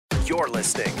You're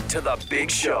listening to The Big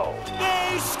Show.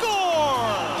 They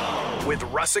score! With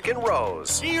Russick and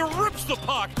Rose. He rips the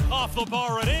puck off the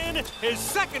bar and in. His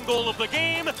second goal of the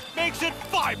game makes it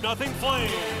 5-0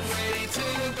 Flames. Ready to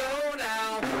go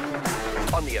now.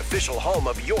 On the official home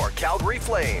of your Calgary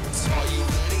Flames. Are you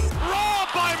ready?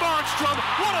 Robbed by Markstrom.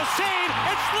 What a save.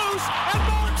 It's loose. And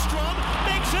Markstrom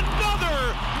makes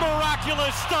another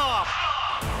miraculous stop.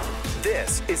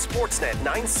 This is Sportsnet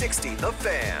 960, The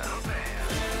Fan.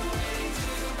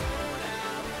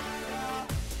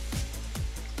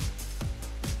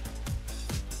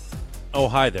 Oh,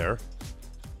 hi there.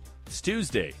 It's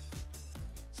Tuesday.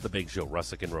 It's The Big Show,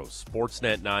 Russick and Rose.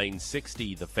 Sportsnet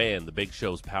 960, The Fan. The Big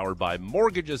Show's powered by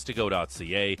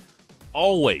mortgagestogo.ca.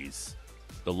 Always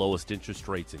the lowest interest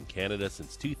rates in Canada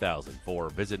since 2004.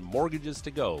 Visit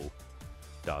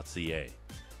mortgagestogo.ca.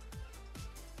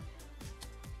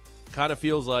 Kind of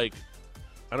feels like,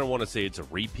 I don't want to say it's a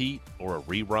repeat or a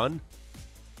rerun,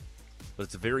 but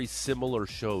it's a very similar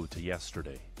show to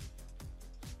yesterday.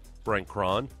 Brent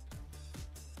Cron,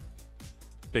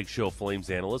 Big Show Flames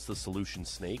analyst, the Solution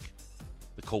Snake,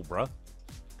 the Cobra,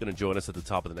 going to join us at the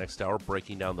top of the next hour,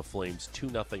 breaking down the Flames'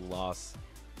 2-0 loss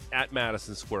at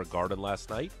Madison Square Garden last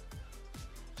night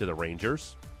to the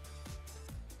Rangers.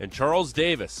 And Charles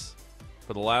Davis,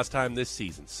 for the last time this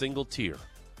season, single tier,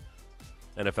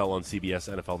 NFL on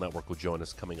CBS, NFL Network, will join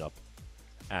us coming up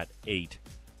at 8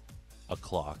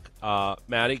 o'clock.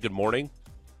 Matty, good morning.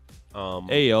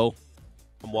 Hey, yo.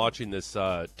 I'm watching this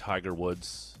Tiger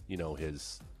Woods,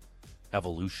 his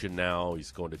evolution now.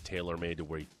 He's going to TaylorMade to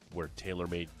wear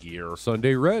TaylorMade gear.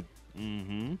 Sunday Red.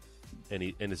 Mm-hmm.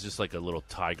 And it's just like a little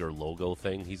Tiger logo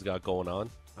thing he's got going on.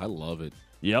 I love it.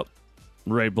 Yep.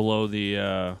 Right below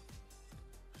the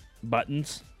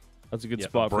buttons. That's a good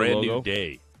spot for a brand logo. new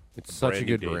day. It's such a Brand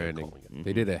new good day, they're branding. calling it.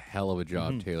 They did a hell of a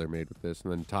job TaylorMade with this,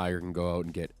 and then Tiger can go out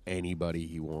and get anybody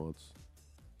he wants.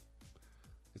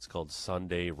 It's called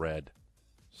Sunday Red.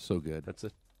 So good. That's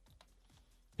it.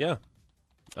 Yeah.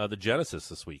 The Genesis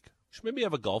this week. Should maybe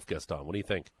have a golf guest on. What do you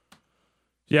think?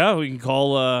 Yeah, we can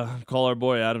call our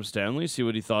boy Adam Stanley, see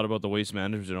what he thought about the Waste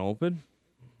Management Open.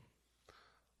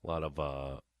 A lot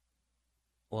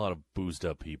of boozed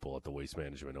up people at the Waste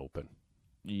Management Open.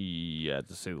 Yeah,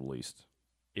 to say the least.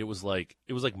 It was like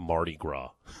Mardi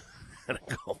Gras at a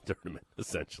golf tournament,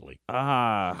 essentially.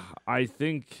 I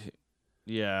think,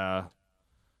 yeah,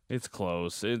 it's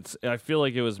close. I feel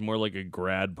like it was more like a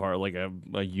grad part, like a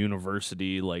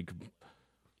university, like.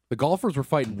 The golfers were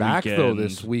fighting back, though, Weekend.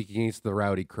 this week against the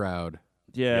rowdy crowd.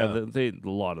 Yeah, a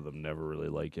lot of them never really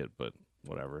like it, but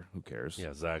whatever. Who cares?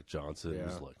 Yeah, Zach Johnson Yeah.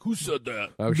 was like, "Who said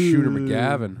that?" That was Shooter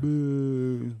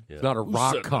McGavin. Yeah. It's not a Who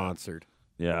rock said that? concert.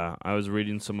 Yeah, I was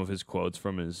reading some of his quotes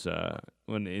from his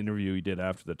one interview he did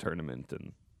after the tournament,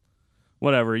 and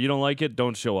whatever. You don't like it,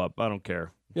 don't show up. I don't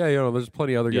care. Yeah, there's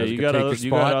plenty of other Yeah, guys you who got could take other, your you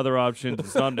spot. got other options.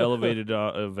 It's not an elevated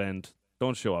event.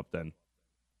 Don't show up then.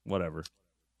 Whatever.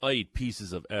 I eat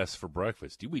pieces of S for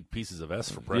breakfast. You eat pieces of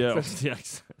S for Yeah, breakfast. yeah.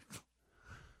 Exactly.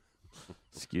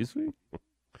 Excuse me.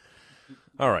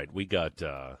 All right, we got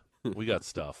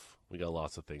stuff. We got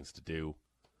lots of things to do.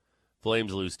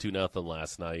 Flames lose 2-0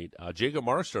 last night. Jacob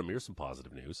Markstrom, here's some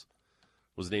positive news,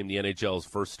 was named the NHL's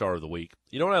first star of the week.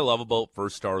 You know what I love about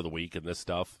first star of the week and this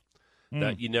stuff?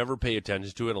 That you never pay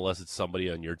attention to it unless it's somebody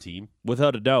on your team.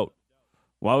 Without a doubt.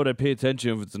 Why would I pay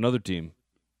attention if it's another team?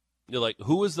 You're like,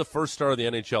 who was the first star of the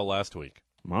NHL last week?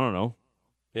 I don't know.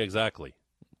 Yeah, exactly.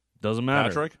 Doesn't matter.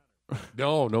 Patrick?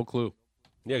 No clue.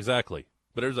 Yeah, exactly.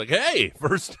 But it was like, hey,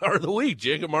 first star of the week,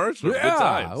 Jacob Markstrom. Good Yeah,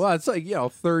 times. well, it's like,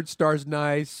 third star's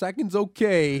nice, second's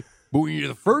okay, but when you're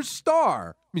the first star,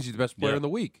 it means you're the best player Yeah. in the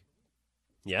week.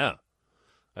 Yeah.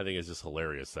 I think it's just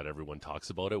hilarious that everyone talks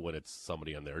about it when it's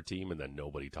somebody on their team, and then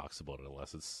nobody talks about it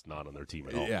unless it's not on their team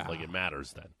at all. Yeah. Like, it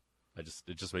matters then. It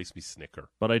just makes me snicker.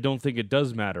 But I don't think it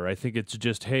does matter. I think it's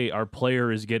just, hey, our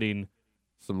player is getting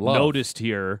Some love. noticed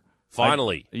here.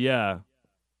 Finally. Yeah,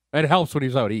 It helps when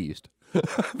he's out east.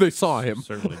 They saw him.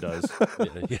 certainly does.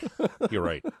 Yeah, you're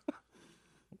right. Beat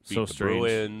So the strange.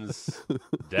 Bruins,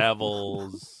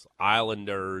 Devils,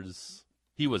 Islanders.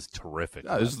 He was terrific.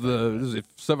 Yeah, this last night. is if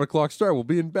 7 o'clock start, we'll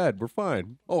be in bed. We're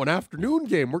fine. Oh, an afternoon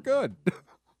game. We're good.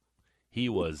 He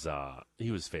was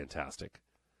fantastic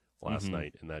last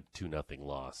night in that 2-0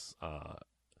 loss.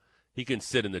 He can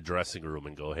sit in the dressing room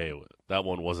and go, "Hey, that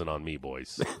one wasn't on me,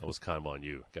 boys. That was kind of on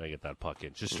you. Can I get that puck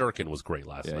in?" Shesterkin was great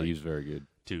last Yeah, night he's very good.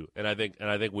 too, and I think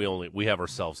we have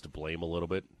ourselves to blame a little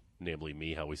bit, namely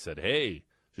me, how we said, "Hey,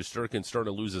 Shesterkin's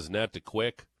starting to lose his net to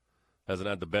Quick, hasn't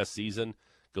had the best season."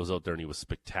 Goes out there and he was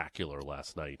spectacular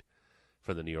last night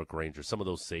for the New York Rangers. Some of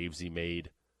those saves he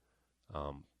made,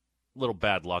 little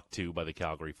bad luck, too, by the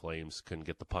Calgary Flames. Couldn't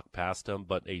get the puck past them,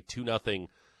 but a 2-0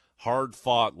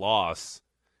 hard-fought loss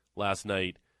last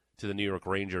night to the New York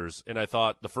Rangers. And I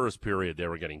thought the first period they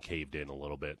were getting caved in a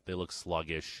little bit. They looked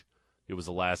sluggish. It was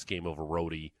the last game of a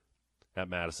roadie at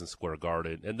Madison Square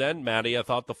Garden. And then, Matty, I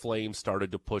thought the Flames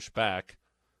started to push back,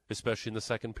 especially in the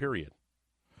second period.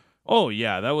 Oh,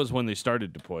 yeah, that was when they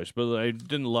started to push. But I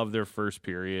didn't love their first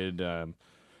period.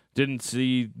 Didn't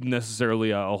see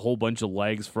necessarily a whole bunch of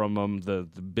legs from them. The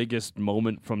biggest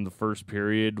moment from the first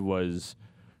period was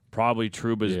probably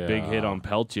Trouba's big hit on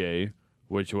Peltier,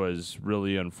 which was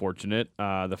really unfortunate.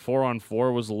 The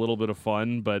 4-on-4 was a little bit of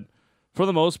fun, but for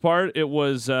the most part, it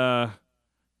was a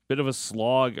bit of a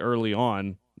slog early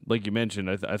on. Like you mentioned,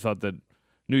 I thought that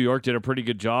New York did a pretty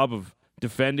good job of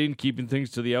defending, keeping things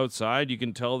to the outside. You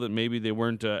can tell that maybe they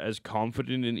weren't as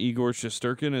confident in Igor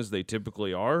Shesterkin as they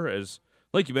typically are. As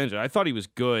like you mentioned, I thought he was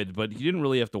good, but he didn't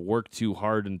really have to work too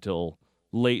hard until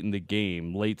late in the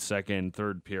game, late second,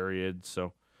 third period.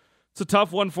 So it's a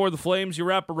tough one for the Flames. You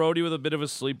wrap a roadie with a bit of a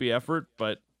sleepy effort,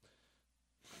 but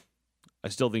I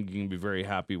still think you can be very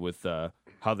happy with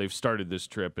how they've started this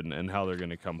trip and how they're going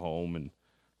to come home. And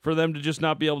for them to just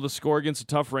not be able to score against a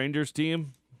tough Rangers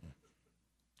team,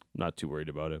 not too worried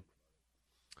about it.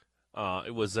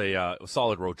 It was a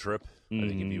solid road trip. I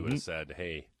think if you would have said,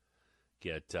 hey,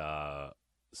 get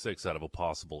 6 out of a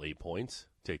possible 8 points,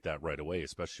 take that right away,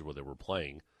 especially where they were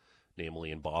playing,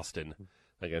 namely in Boston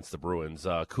against the Bruins.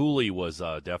 Cooley was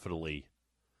definitely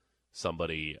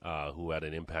somebody who had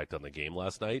an impact on the game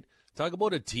last night. Talk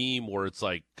about a team where it's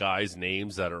like guys'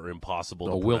 names that are impossible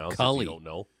to Will pronounce Cully. if you don't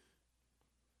know.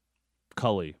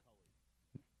 Cully.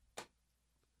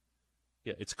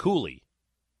 Yeah, it's Cooley.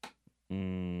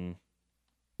 Yeah,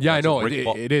 That's I know. a Rick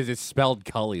Ball- It is. It's spelled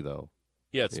Cully, though.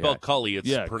 Yeah, it's spelled Cully. It's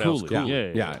pronounced Cooley.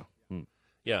 Cooley. Yeah.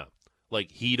 Yeah. Like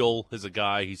Hedel is a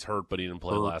guy. He's hurt, but he didn't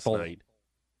play last Hurtle. night.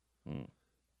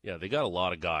 Yeah, they got a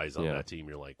lot of guys on Yeah. that team.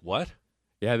 You're like, what?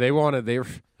 Yeah,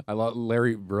 I love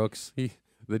Larry Brooks.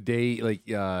 The day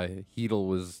Hedel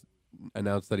was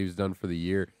announced that he was done for the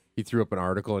year, he threw up an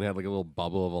article and had like a little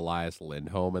bubble of Elias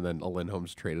Lindholm, and then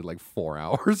Lindholm's traded like 4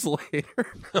 hours later.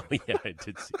 Oh, yeah, I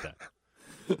did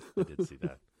see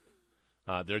that.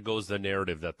 There goes the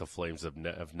narrative that the Flames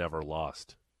have never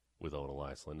lost without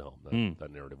Elias Lindholm.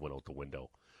 That narrative went out the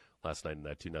window last night in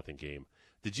that 2-0 game.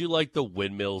 Did you like the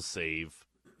windmill save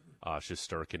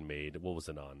Shesterkin made? What was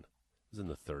it on? It was in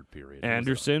the third period.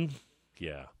 Anderson?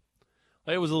 Yeah.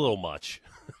 It was a little much.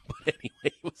 But anyway,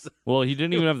 it was. Well, he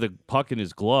didn't even have the puck in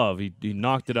his glove. He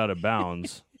knocked it out of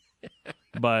bounds.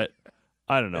 But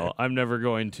I don't know. I'm never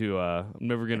going to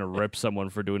rip someone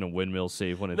for doing a windmill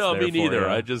save when it's No, there me neither. for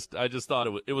you. I just thought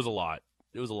it was a lot.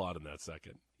 It was a lot in that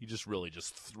second. He just really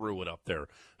just threw it up there.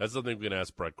 That's something we're going to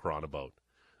ask Brett Cron about.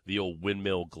 The old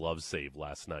windmill glove save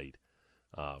last night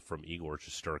from Igor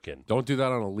Shesterkin. Don't do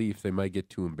that on a Leaf. They might get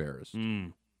too embarrassed.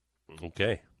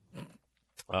 Okay.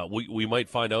 We might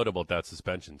find out about that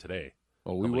suspension today.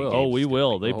 Oh, we How many will. Oh, we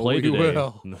will. They play we today.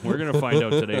 will. We're going to find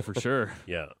out today for sure.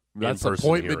 Yeah. That's in-person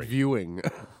appointment hearing. viewing.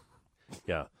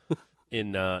 Yeah.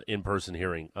 In-person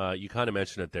hearing. You kind of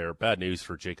mentioned it there. Bad news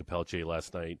for Jacob Pelche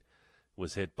last night.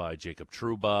 Was hit by Jacob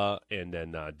Trouba and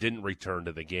then didn't return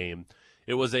to the game.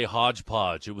 It was a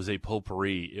hodgepodge. It was a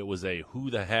potpourri. It was a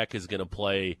who the heck is going to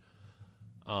play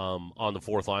on the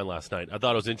fourth line last night. I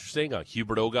thought it was interesting.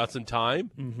 Huberdeau got some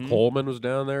time. Coleman was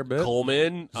down there a bit.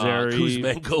 Coleman. Zary,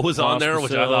 Kuzmenko was on there,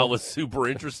 which I Pospisil. thought was super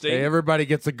interesting. Hey, everybody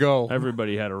gets a go.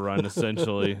 Everybody had a run,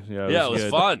 essentially. Yeah, it was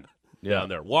good. fun Yeah. down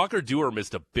there. Walker Dewar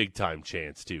missed a big-time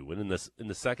chance, too. And in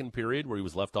the second period where he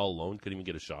was left all alone, couldn't even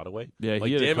get a shot away. Yeah, he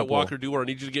like, had a damn it, couple- Walker Dewar, I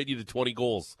need you to get you to 20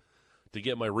 goals to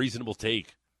get my reasonable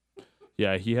take.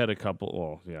 Yeah, he had a couple.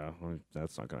 Well, yeah,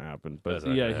 that's not going to happen. But That's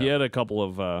not yeah, gonna he had a couple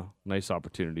of nice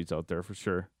opportunities out there for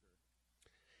sure.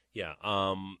 Yeah,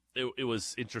 it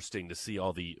was interesting to see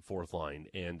all the fourth line.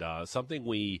 And something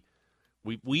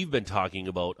we've been talking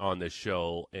about on this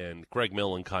show, and Greg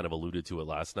Millen kind of alluded to it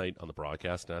last night on the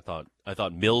broadcast, and I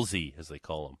thought Millsy, as they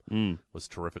call him, was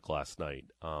terrific last night.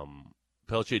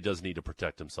 Pelche does need to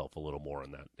protect himself a little more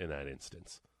in that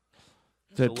instance.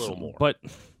 Just a little more. But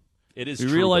It is. you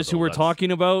Trouba, realize who though. we're That's-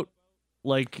 talking about?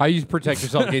 Like, How you protect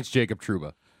yourself against Jacob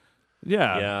Trouba?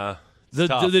 yeah. Yeah. it's The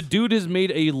tough. dude has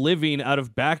made a living out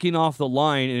of backing off the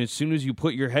line, and as soon as you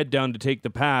put your head down to take the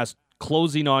pass,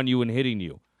 closing on you and hitting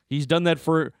you. He's done that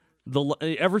for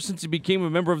ever since he became a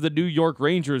member of the New York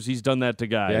Rangers. He's done that to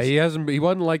guys. Yeah, he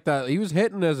wasn't like that. He was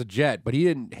hitting as a Jet, but he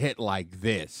didn't hit like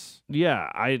this. Yeah,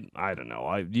 I don't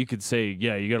know. You could say,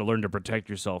 yeah, you got to learn to protect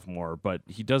yourself more, but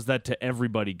he does that to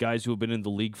everybody, guys who have been in the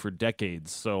league for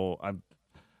decades. So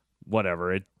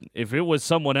whatever. If it was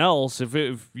someone else,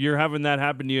 if you're having that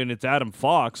happen to you and it's Adam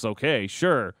Fox, okay,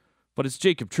 sure. But it's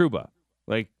Jacob Trouba.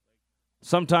 Like,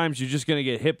 sometimes you're just going to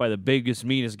get hit by the biggest,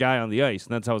 meanest guy on the ice,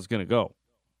 and that's how it's going to go.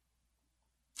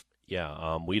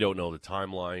 Yeah, we don't know the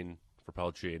timeline for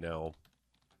Peltier now,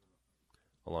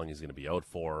 how long he's going to be out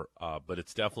for. But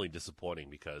it's definitely disappointing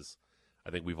because I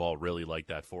think we've all really liked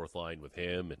that fourth line with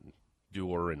him and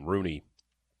Dewar and Rooney.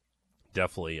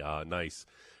 Definitely nice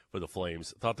for the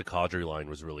Flames. Thought the Kadri line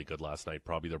was really good last night,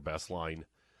 probably their best line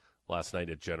last night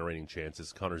at generating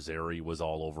chances. Connor Zary was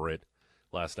all over it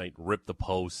last night, ripped the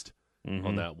post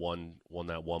on that one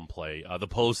play. The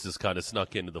post has kind of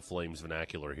snuck into the Flames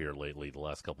vernacular here lately, the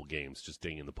last couple games, just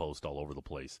dinging the post all over the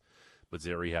place. But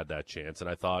Zary had that chance, and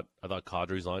I thought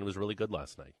Kadri's line was really good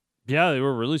last night. Yeah, they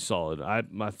were really solid. I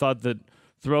thought that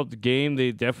throughout the game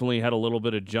they definitely had a little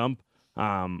bit of jump.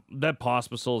 That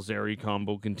Pospisil-Zary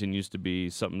combo continues to be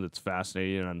something that's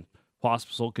fascinating, and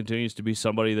Pospisil continues to be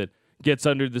somebody that gets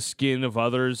under the skin of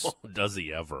others. Oh, does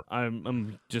he ever?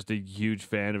 I'm just a huge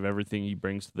fan of everything he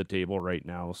brings to the table right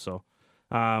now. So,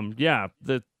 yeah,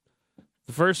 the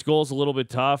first goal is a little bit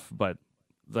tough, but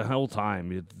the whole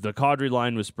time the Kadri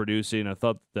line was producing. I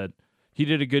thought that he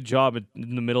did a good job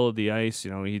in the middle of the ice.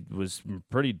 You know, he was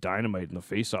pretty dynamite in the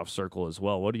faceoff circle as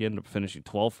well. What did he end up finishing?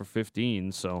 12 for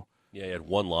 15. So. Yeah, he had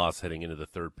one loss heading into the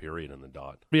third period in the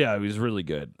dot. Yeah, he was really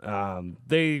good.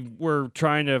 They were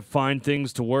trying to find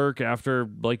things to work after,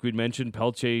 like we'd mentioned,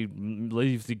 Peltier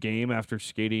leaves the game after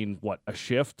skating, a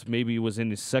shift? Maybe he was in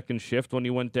his second shift when he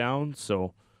went down.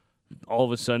 So all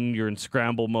of a sudden you're in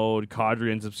scramble mode. Kadri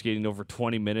ends up skating over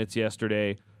 20 minutes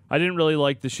yesterday. I didn't really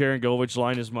like the Sharangovich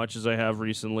line as much as I have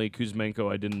recently. Kuzmenko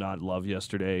I did not love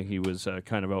yesterday. He was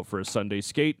kind of out for a Sunday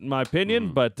skate, in my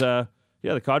opinion. But, yeah,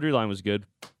 the Kadri line was good.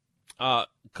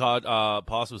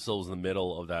 Pospisil was in the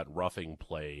middle of that roughing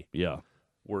play. Yeah.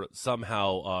 Where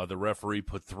somehow the referee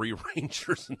put 3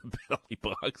 Rangers in the penalty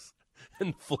box,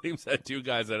 and the Flames had 2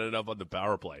 guys that ended up on the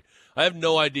power play. I have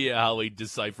no idea how he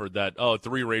deciphered that.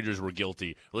 3 Rangers were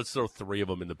guilty. Let's throw 3 of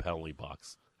them in the penalty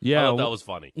box. Yeah, I thought that was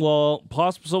funny. Well,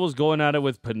 Pospisil was going at it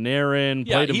with Panarin.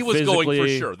 Yeah, played him he was going for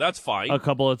physically sure. That's fine. a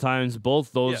couple of times.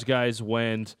 Both those guys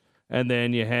went. And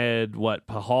then you had,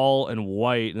 Pahal and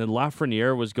White, and then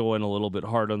Lafreniere was going a little bit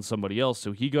hard on somebody else,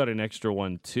 so he got an extra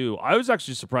one, too. I was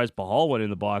actually surprised Pahal went in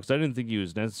the box. I didn't think he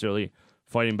was necessarily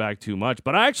fighting back too much,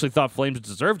 but I actually thought Flames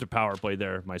deserved a power play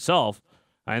there myself.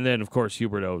 And then, of course,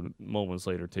 Huberdeau, moments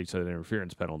later, takes an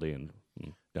interference penalty and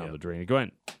down the drain. Go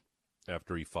ahead.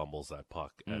 After he fumbles that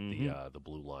puck at the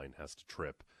blue line, has to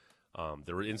trip.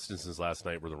 There were instances last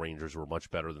night where the Rangers were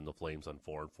much better than the Flames on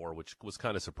 4-on-4, which was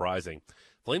kind of surprising.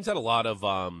 Flames had a lot of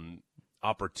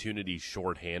opportunities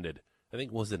shorthanded. I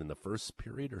think, was it in the first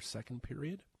period or second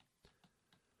period?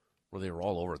 Where they were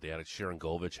all over it. They had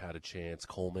Sharangovich had a chance.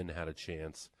 Coleman had a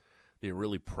chance. They were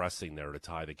really pressing there to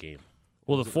tie the game.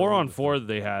 Well, the 4-on-4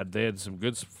 that they had some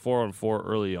good 4-on-4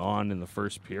 early on in the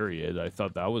first period. I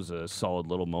thought that was a solid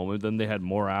little moment. Then they had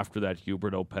more after that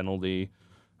Huberdeau penalty.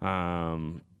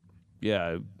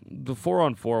 Yeah, the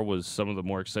 4-on-4 was some of the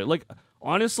more exciting. Like,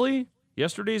 honestly,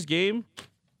 yesterday's game,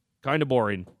 kind of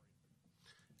boring.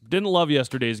 Didn't love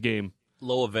yesterday's game.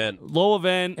 Low event.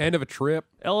 End of a trip.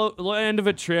 End of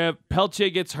a trip. Peltier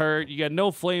gets hurt. You got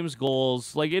no Flames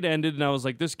goals. Like, it ended, and I was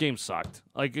like, this game sucked.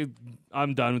 Like,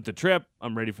 I'm done with the trip.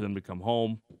 I'm ready for them to come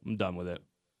home. I'm done with it.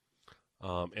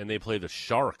 And they play the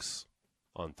Sharks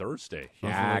on Thursday.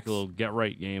 Like a little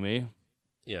get-right game, eh?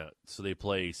 Yeah, so they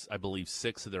play, I believe,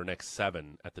 6 of their next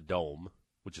 7 at the Dome,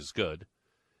 which is good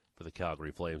for the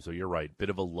Calgary Flames. So you're right, bit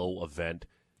of a low event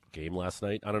game last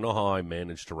night. I don't know how I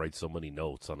managed to write so many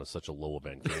notes on such a low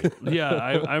event game. Yeah,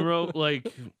 I wrote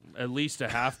at least a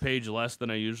half page less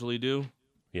than I usually do.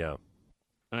 Yeah,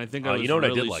 and I think I was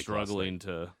really struggling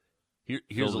to.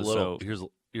 Here's a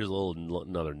little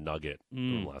another nugget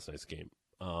from last night's game.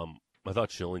 I thought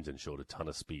Shillington showed a ton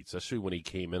of speed, especially when he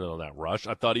came in on that rush.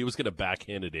 I thought he was going to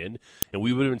backhand it in, and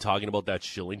we would have been talking about that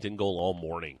Shillington goal all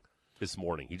morning. This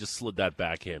morning, he just slid that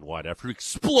backhand wide after he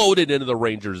exploded into the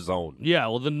Rangers zone. Yeah,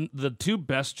 well, the 2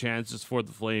 best chances for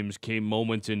the Flames came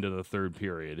moments into the third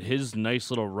period. His nice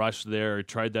little rush there,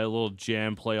 tried that little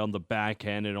jam play on the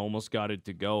backhand and almost got it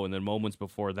to go. And then moments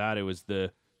before that, it was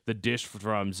the dish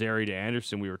from Zary to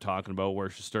Anderson we were talking about, where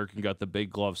Shesterkin got the big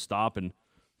glove stop and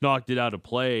knocked it out of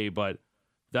play. But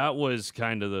that was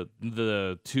kind of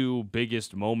the 2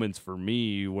 biggest moments for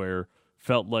me where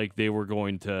felt like they were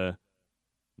going to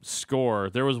score.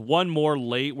 There was one more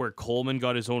late where Coleman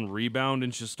got his own rebound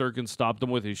and Shesterkin stopped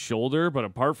him with his shoulder, but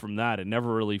apart from that, it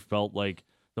never really felt like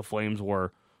the Flames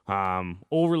were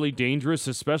overly dangerous,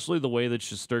 especially the way that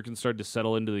Shesterkin started to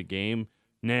settle into the game.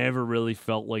 never really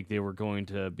felt like they were going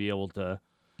to be able to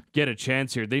get a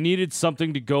chance here. They needed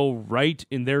something to go right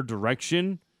in their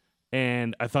direction,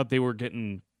 and I thought they were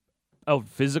getting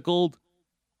out-physicaled.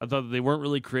 I thought that they weren't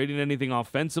really creating anything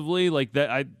offensively. Like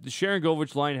that, the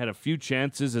Sharangovich line had a few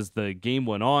chances as the game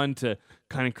went on to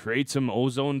kind of create some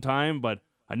ozone time, but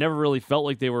I never really felt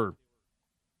like they were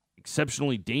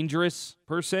exceptionally dangerous,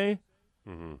 per se.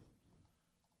 Mm-hmm.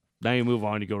 Now you move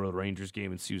on, you go to the Rangers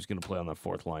game and see who's going to play on that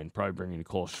fourth line. Probably bring in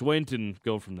Cole Schwint and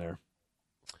go from there.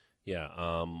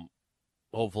 Yeah,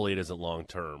 hopefully it isn't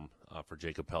long-term for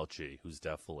Jacob Pelche, who's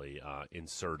definitely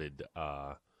inserted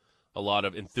a lot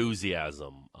of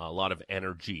enthusiasm, a lot of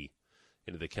energy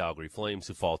into the Calgary Flames,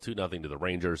 who fall 2-0 to the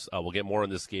Rangers. We'll get more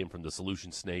on this game from the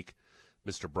Solution Snake,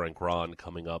 Mr. Brent Ron,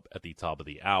 coming up at the top of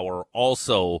the hour.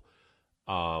 Also,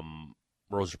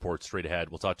 Rose Report straight ahead.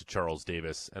 We'll talk to Charles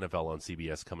Davis, NFL on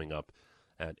CBS, coming up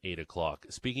at 8 o'clock.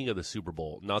 Speaking of the Super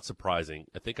Bowl, not surprising,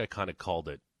 I think I kind of called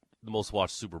it the most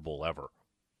watched Super Bowl ever.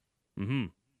 Mm-hmm.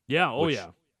 Yeah,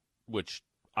 Which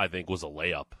I think was a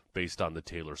layup based on the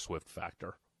Taylor Swift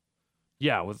factor.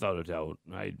 Yeah, without a doubt.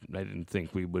 I didn't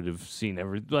think we would have seen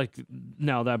every... Like,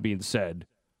 now, that being said,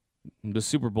 the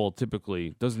Super Bowl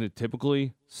doesn't it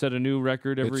typically set a new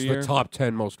record every year? It's the top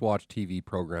 10 most watched TV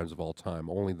programs of all time.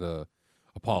 Only the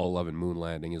Apollo 11 moon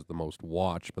landing is the most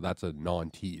watched, but that's a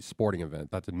sporting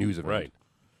event. That's a news event. Right.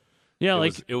 Yeah,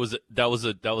 that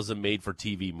was a made for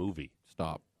TV movie.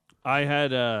 Stop. I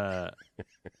had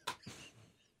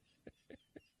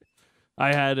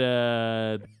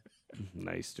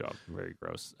nice job. Very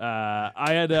gross.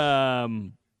 I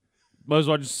was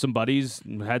watching some buddies,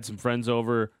 had some friends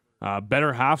over.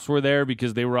 Better halves were there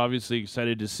because they were obviously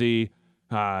excited to see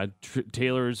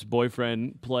Taylor's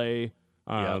boyfriend play.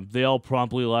 They all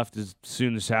promptly left as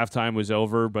soon as halftime was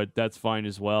over, but that's fine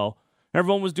as well.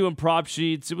 Everyone was doing prop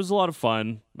sheets. It was a lot of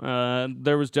fun.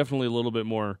 There was definitely a little bit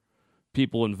more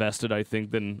people invested, I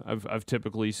think, than I've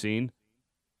typically seen.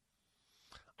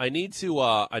 I need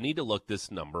to look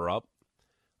this number up.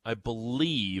 I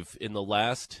believe in the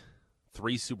last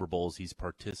 3 Super Bowls he's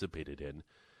participated in,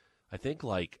 I think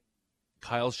like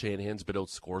Kyle Shanahan's been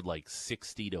outscored like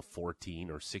 60-14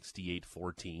 or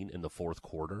 68-14 in the fourth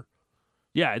quarter.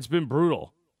 Yeah, it's been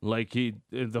brutal. Like fourth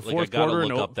I gotta quarter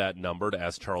look up that number to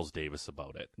ask Charles Davis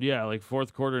about it. Yeah, like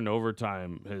fourth quarter and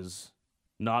overtime has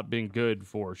not been good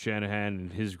for Shanahan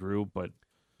and his group, but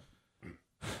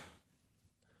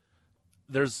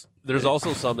there's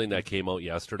also something that came out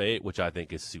yesterday, which I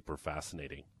think is super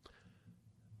fascinating.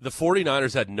 The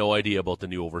 49ers had no idea about the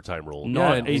new overtime rule.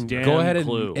 Not a damn Go ahead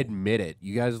clue. and admit it.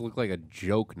 You guys look like a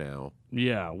joke now.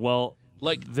 Yeah, well,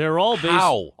 Like, they're all based.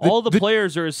 how? All the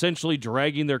players are essentially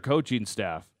dragging their coaching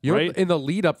staff. You right? know, in the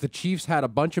lead up, the Chiefs had a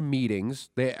bunch of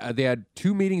meetings. They had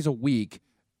 2 meetings a week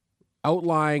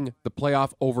outlining the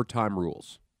playoff overtime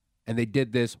rules, and they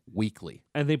did this weekly.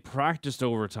 And they practiced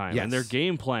overtime Yes. and their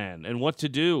game plan and what to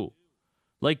do.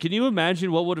 Like, can you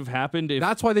imagine what would have happened if?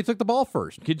 That's why they took the ball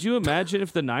first. Could you imagine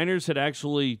if the Niners had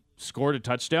actually scored a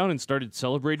touchdown and started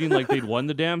celebrating like they'd won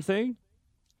the damn thing?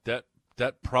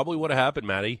 That probably would have happened,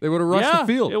 Matty. They would have rushed the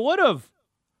field. It would have.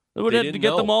 They would They have to didn't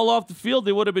get know. them all off the field.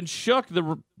 They would have been shook.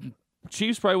 The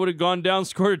Chiefs probably would have gone down,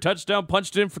 scored a touchdown,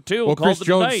 punched it in for 2, Well, and called Chris it a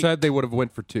Jones night. said they would have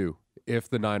went for 2 if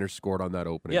the Niners scored on that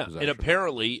opening Yeah, possession. and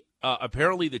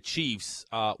apparently the Chiefs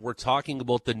were talking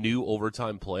about the new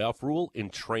overtime playoff rule in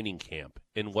training camp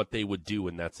and what they would do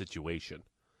in that situation.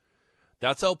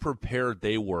 That's how prepared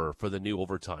they were for the new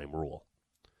overtime rule.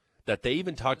 That they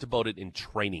even talked about it in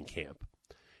training camp.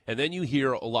 And then you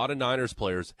hear a lot of Niners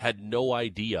players had no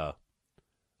idea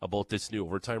about this new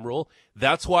overtime rule.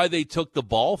 That's why they took the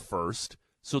ball first,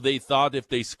 so they thought if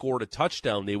they scored a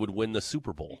touchdown, they would win the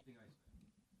Super Bowl.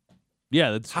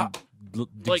 Yeah, that's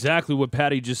exactly what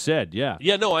Patty just said. Yeah.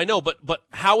 Yeah, no, I know, but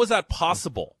how is that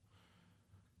possible?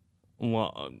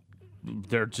 Well,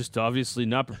 they're just obviously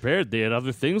not prepared. They had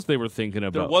other things they were thinking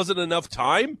about. There wasn't enough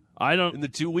time I don't. in the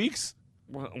 2 weeks?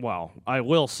 Well, I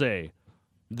will say,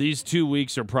 these 2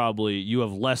 weeks are probably, you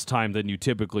have less time than you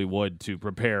typically would to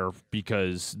prepare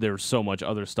because there's so much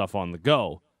other stuff on the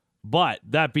go. But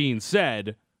that being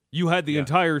said, you had the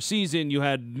entire season, you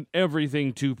had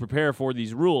everything to prepare for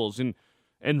these rules.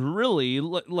 And really,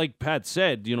 like Pat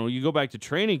said, you go back to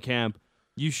training camp,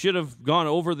 you should have gone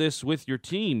over this with your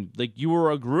team. Like, you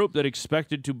were a group that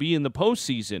expected to be in the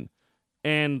postseason.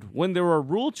 And when there are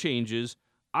rule changes,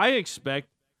 I expect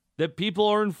that people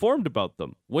are informed about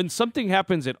them. When something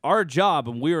happens at our job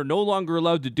and we are no longer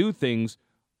allowed to do things,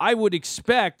 I would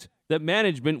expect that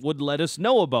management would let us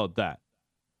know about that.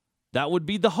 That would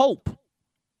be the hope.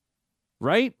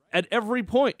 right? At every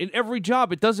point, in every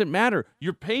job, it doesn't matter.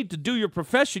 You're paid to do your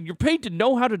profession. You're paid to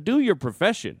know how to do your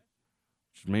profession.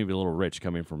 Which is maybe a little rich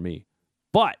coming from me.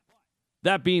 But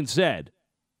that being said,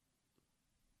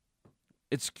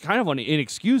 it's kind of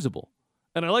inexcusable.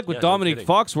 And I like what Dominic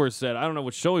Foxworth said. I don't know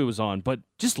what show he was on, but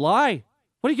just lie.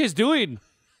 What are you guys doing?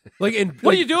 Like, and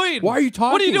What are you doing? Why are you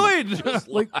talking? What are you doing?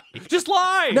 Just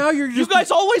lie. Now you're you just-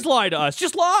 guys always lie to us.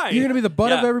 Just lie. You're gonna be the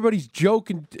butt of Yeah. everybody's joke,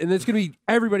 and it's gonna be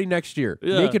everybody next year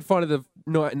Yeah. making fun of the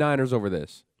Niners over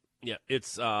this. Yeah,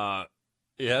 it's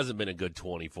it hasn't been a good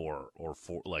 24 or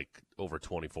over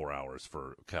 24 hours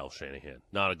for Kyle Shanahan.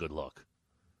 Not a good look.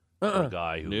 For a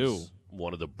guy who's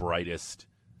one of the brightest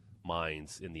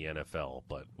minds in the NFL,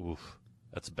 but oof,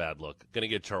 that's a bad look. Going to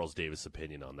get Charles Davis'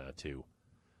 opinion on that too.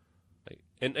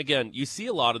 And again, you see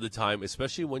a lot of the time,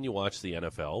 especially when you watch the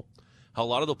NFL, how a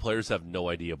lot of the players have no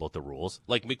idea about the rules.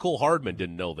 Like Mecole Hardman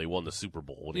didn't know they won the Super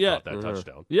Bowl when he caught that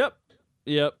touchdown. Yep.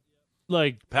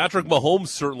 Like, Patrick Mahomes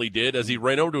certainly did as he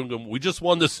ran over to him. We just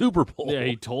won the Super Bowl. yeah,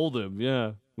 he told him, we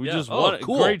Yeah. just Oh, won it.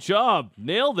 cool. Great job.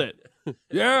 Nailed it.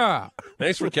 Yeah,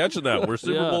 Thanks for catching that. We're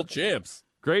Super Yeah. Bowl champs.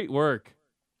 Great work.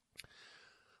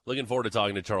 Looking forward to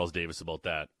talking to Charles Davis about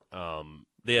that.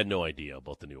 They had no idea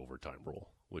about the new overtime rule,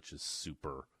 which is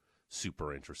super,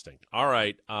 super interesting. All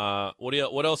right,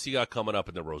 what else you got coming up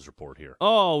in the Rose Report here?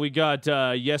 Oh, we got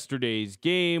yesterday's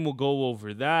game. We'll go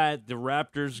over that. The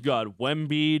Raptors got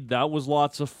Wemby. That was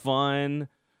lots of fun.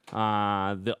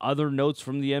 The other notes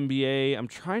from the NBA. I'm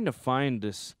trying to find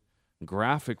this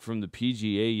graphic from the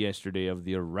PGA yesterday of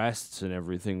the arrests and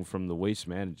everything from the Waste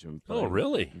Management. But Oh,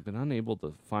 really? I've been unable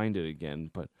to find it again,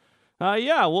 but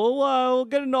yeah, we'll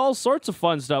get into all sorts of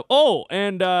fun stuff. Oh,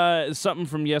 and something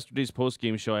from yesterday's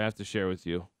post-game show I have to share with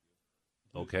you.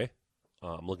 Okay,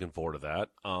 I'm looking forward to that.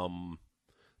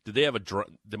 Did they have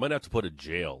they might have to put a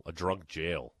drunk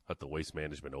jail at the Waste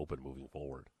Management Open moving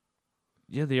forward.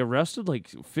 Yeah, they arrested like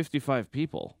 55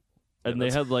 people, and they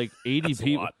that's- had like 80 that's a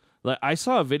people. lot. Like, I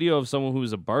saw a video of someone who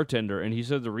was a bartender, and he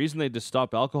said the reason they had to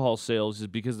stop alcohol sales is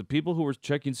because the people who were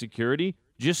checking security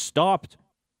just stopped.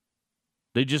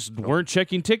 They just weren't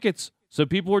checking tickets, so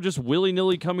people were just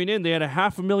willy-nilly coming in. They had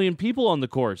 500,000 people on the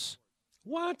course.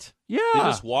 What? Yeah. They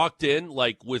just walked in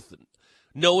like with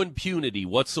no impunity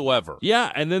whatsoever.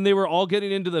 Yeah, and then they were all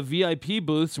getting into the VIP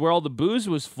booths where all the booze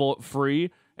was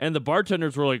free, and the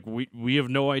bartenders were like, we have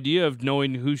no idea of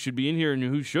knowing who should be in here and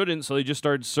who shouldn't, so they just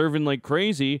started serving like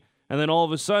crazy, and then all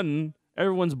of a sudden,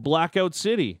 everyone's blackout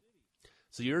city.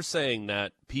 So you're saying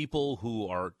that people who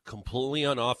are completely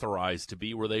unauthorized to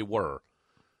be where they were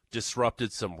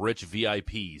disrupted some rich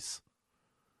VIPs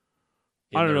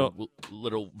in I don't their know.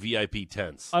 little VIP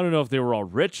tents. I don't know if they were all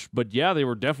rich, but yeah, they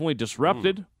were definitely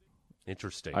disrupted.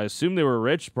 Interesting. I assume they were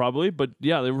rich, probably, but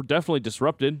yeah, they were definitely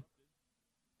disrupted.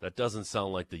 That doesn't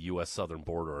sound like the U.S. southern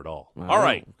border at all. I All know,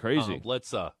 right, crazy.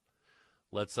 let's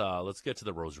get to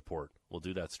the Rose Report. We'll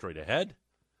do that straight ahead.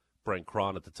 Brent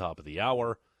Cron at the top of the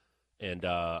hour, and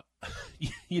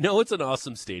it's an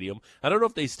awesome stadium. I don't know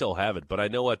if they still have it, but I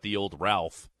know at the old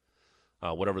Ralph,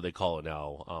 whatever they call it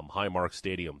now, Highmark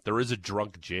Stadium, there is a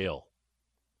drunk jail.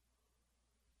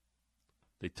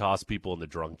 They toss people in the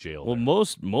drunk jail. Well, there.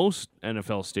 most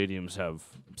NFL stadiums have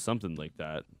something like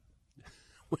that.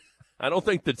 I don't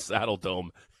think that Saddle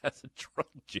Dome has a drunk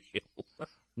jail.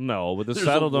 No, but the There's a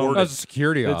Saddle Dome. warden. that's a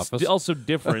security It's office. also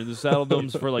different. The Saddle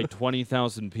Dome's for like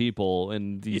 20,000 people,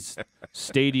 and these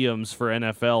stadiums for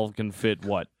NFL can fit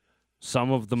what?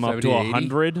 Some of them up to 70, 80?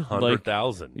 100. Like,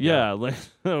 100,000. yeah, like,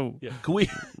 Yeah. Can we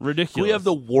ridiculous. have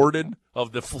the warden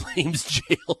of the Flames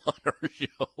jail on our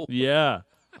show? Yeah,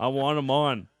 I want him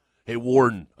on. Hey,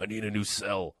 warden, I need a new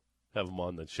cell. Have him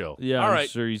on the show. Yeah, All I'm right.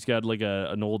 sure he's got like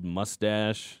an old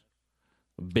mustache,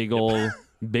 a big old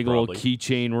Probably.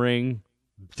 keychain ring.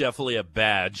 Definitely a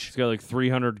badge. It's got like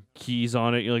 300 keys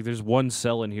on it. You're like, there's one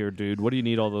cell in here, dude. What do you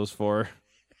need all those for?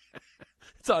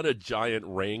 It's on a giant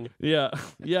ring. Yeah,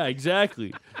 yeah,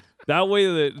 exactly. That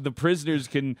way the prisoners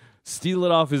can steal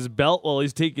it off his belt while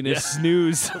he's taking his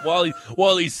snooze.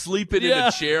 While he's sleeping in Yeah.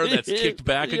 a chair that's kicked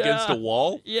back against a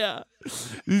wall. Yeah.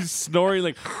 He's snoring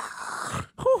like.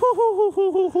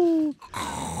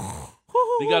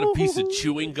 They got a piece of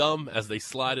chewing gum as they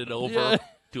slide it over Yeah.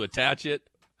 to attach it.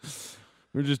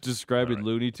 We're just describing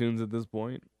Looney Tunes at this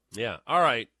point. Yeah. All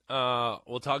right.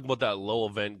 We'll talk about that low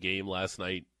event game last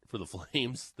night for the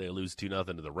Flames. They lose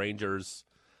 2-0 to the Rangers.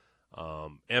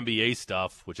 NBA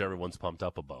stuff, which everyone's pumped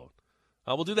up about.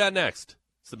 We'll do that next.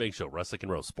 It's the Big Show, Russick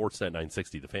and Rose, Sportsnet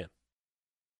 960, The Fan.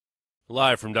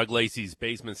 Live from Doug Lacey's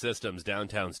Basement Systems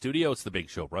downtown studio, it's the Big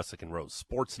Show, Russick and Rose,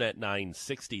 Sportsnet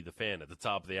 960, The Fan. At the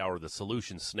top of the hour, the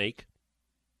Solution Snake.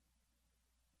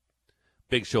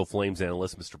 Big Show Flames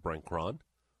analyst, Mr. Brent Cron,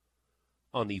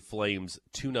 on the Flames'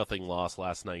 2-0 loss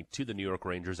last night to the New York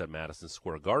Rangers at Madison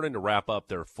Square Garden to wrap up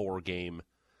their 4-game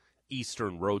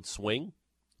Eastern road swing.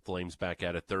 Flames back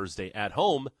at it Thursday at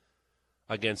home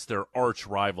against their arch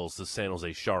rivals, the San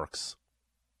Jose Sharks.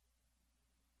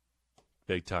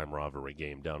 Big-time rivalry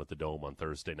game down at the Dome on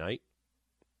Thursday night.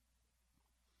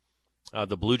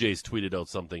 The Blue Jays tweeted out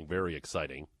something very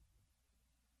exciting.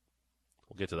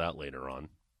 We'll get to that later on.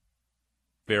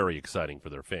 Very exciting for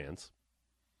their fans.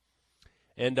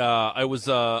 And I was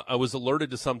alerted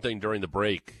to something during the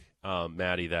break,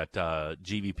 Maddie, that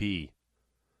GVP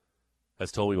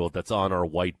has told me about that's on our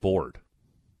whiteboard,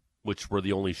 which we're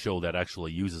the only show that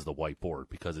actually uses the whiteboard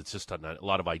because it's just a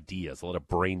lot of ideas, a lot of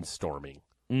brainstorming.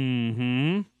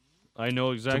 Mm-hmm. I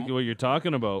know exactly what you're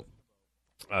talking about.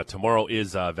 Tomorrow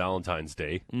is Valentine's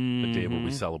Day, the day when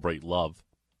we celebrate love.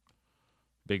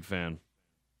 Big fan.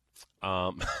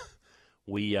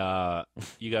 You got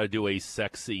to do a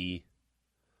sexy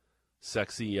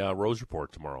Rose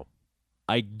report tomorrow.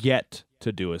 I get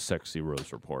to do a sexy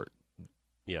Rose report.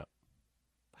 Yeah.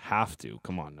 Have to.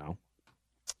 Come on now.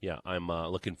 Yeah, I'm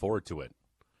looking forward to it.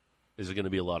 Is there going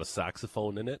to be a lot of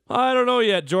saxophone in it? I don't know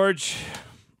yet, George.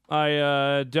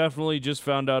 I definitely just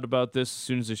found out about this as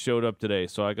soon as it showed up today,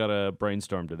 so I got to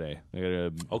brainstorm today. I got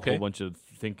a whole bunch of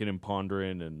thinking and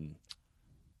pondering. And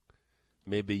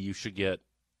maybe you should get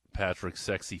Patrick's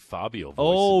sexy Fabio voice.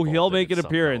 Oh, he'll make an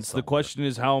appearance. The question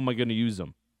is, how am I going to use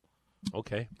him?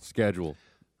 Okay. Schedule.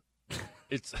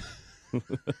 It's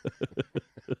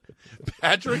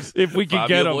Patrick's if we can Fabio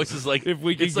get him. Voice is like, if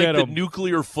we can it's get like him. the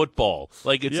nuclear football.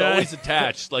 Like it's always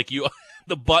attached. Like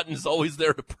the button's always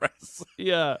there to press.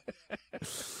 Yeah.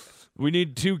 We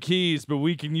need 2 keys, but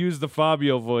we can use the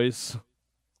Fabio voice.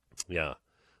 Yeah.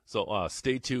 So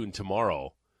stay tuned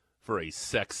tomorrow for a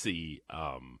sexy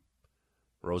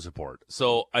Rose report.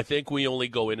 So I think we only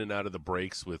go in and out of the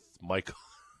breaks with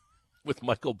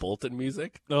Michael Bolton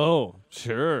music. Oh,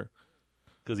 sure.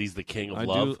 Because he's the king of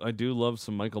love. I do love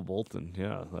some Michael Bolton.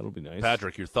 Yeah, that'll be nice.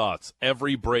 Patrick, your thoughts.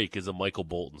 Every break is a Michael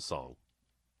Bolton song.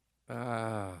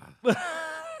 There's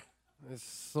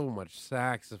so much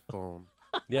saxophone.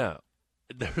 Yeah.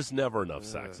 There's never enough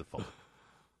saxophone.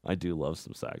 I do love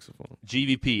some saxophone.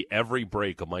 GVP, every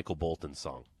break a Michael Bolton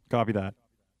song. Copy that.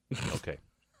 Okay.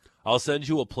 I'll send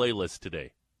you a playlist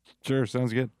today. Sure,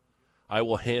 sounds good. I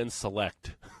will hand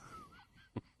select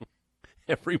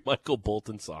every Michael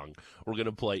Bolton song. We're going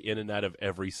to play in and out of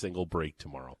every single break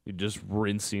tomorrow. You're just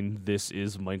rinsing This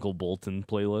Is Michael Bolton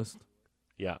playlist?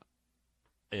 Yeah.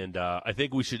 And I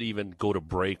think we should even go to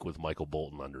break with Michael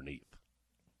Bolton underneath.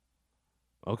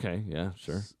 Okay, yeah,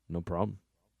 sure. No problem.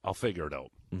 I'll figure it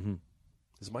out. Mm-hmm.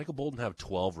 Does Michael Bolton have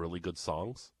 12 really good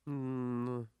songs?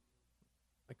 I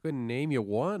couldn't name you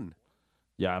one.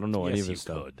 Yeah, I don't know any Yes, of you his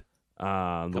stuff. could.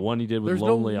 The one he did with There's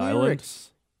Lonely no Island.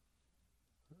 lyrics.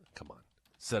 Come on.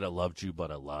 Said I loved you, but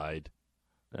I lied.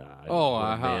 Yeah, Oh,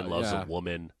 When a man loves yeah. a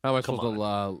woman. How am I Come supposed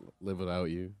to live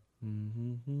without you?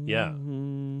 Yeah.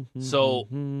 So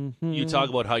you talk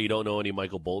about how you don't know any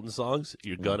Michael Bolton songs.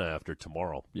 You're gonna after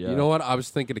tomorrow. yeah. You know what? I was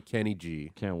thinking of Kenny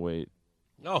G. Can't wait.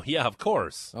 Oh yeah, of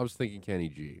course. I was thinking Kenny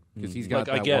G because he's got Like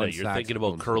I that get one it. You're thinking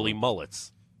about saxophone curly song.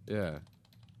 mullets. Yeah.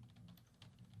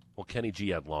 Well, Kenny G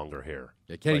had longer hair.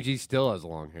 Yeah, Kenny Like- G still has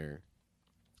long hair.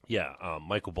 Yeah,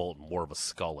 Michael Bolton more of a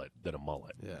skullet than a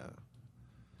mullet. Yeah.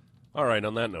 All right.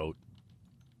 On that note,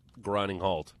 grinding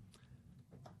halt.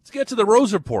 Let's get to the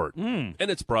Rose Report. And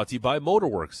it's brought to you by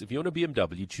Motorworks. If you own a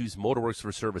BMW, choose Motorworks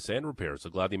for service and repair. So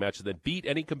gladly match that beat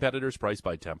any competitor's price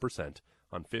by 10%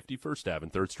 on 51st Ave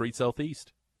and 3rd Street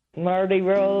Southeast. Marty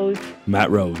Rose.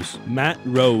 Matt Rose. Matt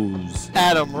Rose.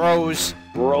 Adam Rose.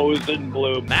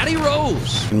 Matty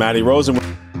Rose. Matty Rosen.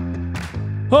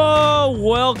 Oh,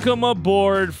 welcome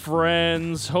aboard,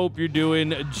 friends. Hope you're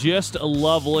doing just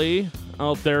lovely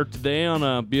out there today on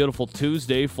a beautiful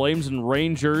Tuesday. Flames and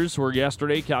Rangers were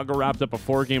yesterday. Calgary wrapped up a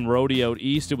 4-game roadie out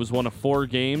east. It was one of 4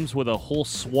 games with a whole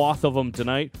swath of them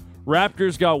tonight.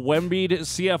 Raptors got Wemby.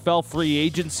 CFL free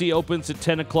agency opens at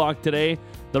 10 o'clock today.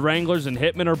 The Wranglers and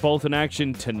Hitmen are both in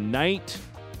action tonight.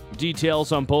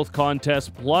 Details on both contests,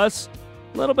 plus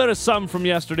a little bit of something from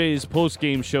yesterday's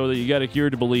post-game show that you got to hear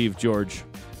to believe, George.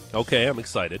 Okay, I'm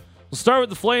excited. We'll start with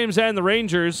the Flames and the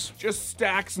Rangers. Just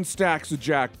stacks and stacks of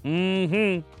Jack.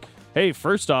 Mm-hmm. Hey,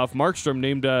 first off, Markstrom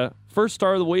named first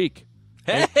star of the week,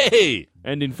 Hey!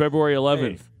 ending February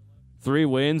 11th. 3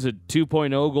 wins, a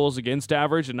 2.0 goals against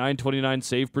average, a .929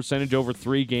 save percentage over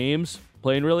 3 games.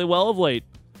 Playing really well of late.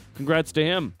 Congrats to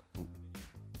him.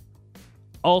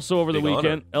 Also over the Big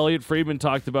weekend, honor. Elliot Friedman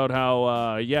talked about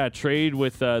how, trade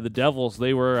with the Devils.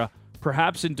 They were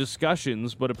perhaps in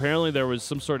discussions, but apparently there was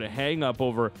some sort of hang-up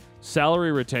over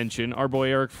salary retention. Our boy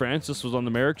Eric Francis was on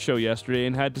the Merrick Show yesterday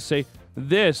and had to say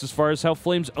this as far as how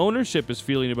Flames ownership is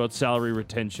feeling about salary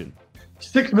retention.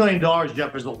 $6 million,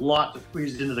 Jeff, is a lot to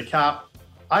squeeze into the cap.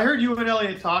 I heard you and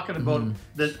Elliot talking about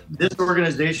this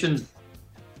organization's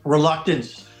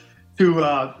reluctance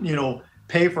to,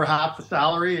 pay for half the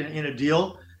salary in a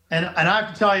deal. And I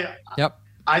have to tell you,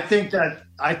 I think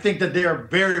that they are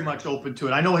very much open to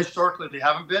it. I know historically they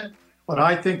haven't been, but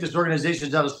I think this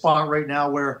organization's at a spot right now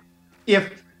where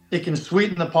if it can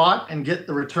sweeten the pot and get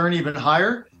the return even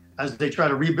higher as they try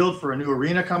to rebuild for a new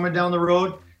arena coming down the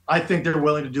road, I think they're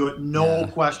willing to do it, no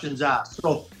questions asked.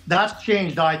 So that's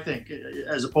changed, I think,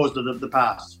 as opposed to the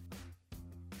past.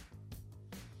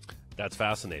 That's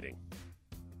fascinating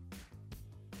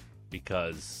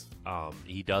because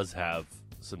he does have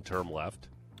some term left.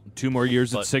 2 more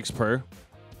years at 6 per.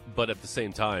 But at the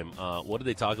same time, what did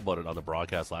they talk about it on the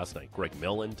broadcast last night? Greg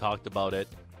Millen talked about it.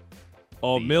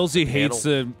 Oh, Millsy hates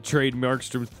the trade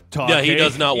Markstrom talk. Yeah, he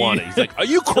does not want it. He's like, "Are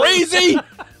you crazy?"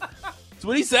 That's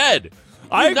what he said.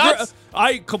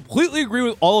 I completely agree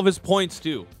with all of his points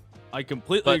too. I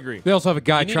completely agree. They also have a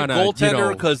guy trying to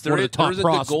goaltender because there isn't good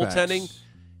goaltending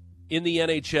in the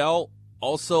NHL.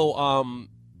 Also,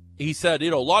 he said,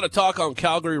 a lot of talk on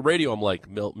Calgary radio. I'm like,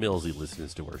 Millsy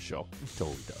listens to our show.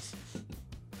 Totally does.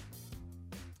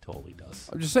 Totally does.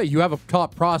 I'm just saying, you have a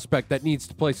top prospect that needs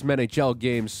to play some NHL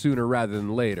games sooner rather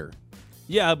than later.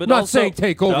 Yeah, but not saying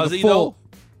take over the full. Though?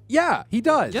 Yeah, he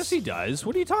does. Yes, he does.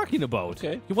 What are you talking about?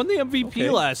 Okay. He won the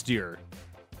MVP last year.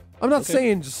 I'm not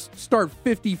saying just start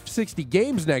 50, 60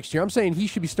 games next year. I'm saying he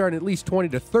should be starting at least 20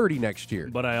 to 30 next year.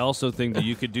 But I also think that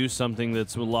you could do something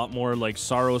that's a lot more like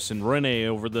Saros and Rene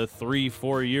over the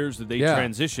 3-4 years that they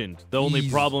transitioned. The only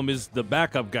problem is the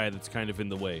backup guy that's kind of in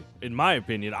the way. In my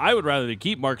opinion, I would rather they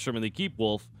keep Markstrom and they keep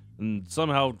Wolf and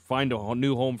somehow find a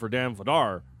new home for Dan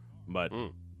Vladar. But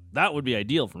that would be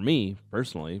ideal for me,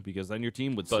 personally, because then your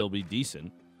team would still be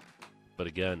decent. But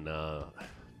again,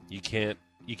 you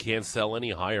can't sell any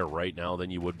higher right now than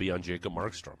you would be on Jacob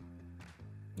Markstrom.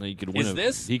 Now you could win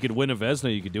he could win a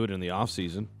Vezina. You could do it in the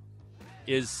offseason.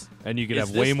 And you could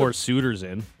have way more suitors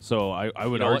in. So I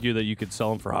would argue that you could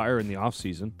sell him for higher in the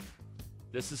offseason.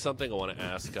 This is something I want to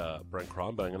ask Brent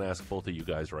Cron, but I'm going to ask both of you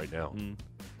guys right now.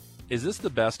 Is this the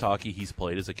best hockey he's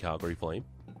played as a Calgary Flame?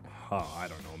 Oh, I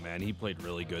don't know, man. He played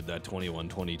really good that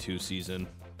 21-22 season.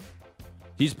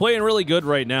 He's playing really good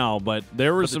right now, but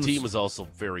the team was also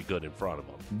very good in front of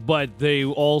him. But they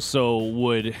also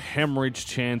would hemorrhage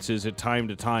chances at time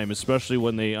to time, especially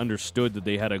when they understood that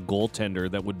they had a goaltender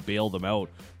that would bail them out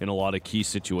in a lot of key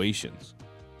situations.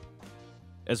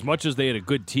 As much as they had a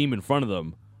good team in front of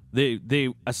them, they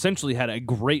essentially had a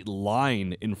great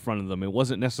line in front of them. It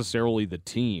wasn't necessarily the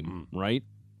team, right?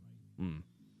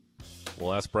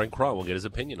 We'll ask Brent Cron. We'll get his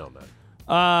opinion on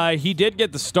that. He did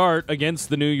get the start against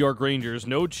the New York Rangers.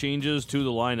 No changes to the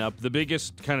lineup. The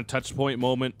biggest kind of touch point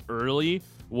moment early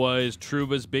was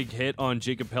Trouba's big hit on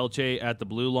Jacob Pelche at the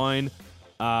blue line.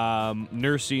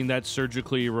 Nursing that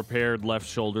surgically repaired left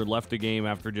shoulder, left the game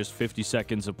after just 50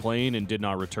 seconds of playing and did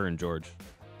not return, George.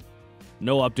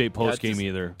 No update post-game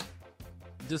either.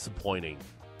 Disappointing,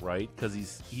 right? Because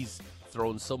he's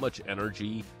thrown so much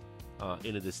energy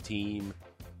into this team.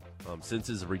 Since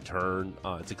his return,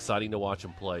 it's exciting to watch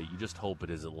him play. You just hope it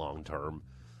isn't long-term.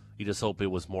 You just hope it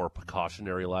was more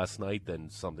precautionary last night than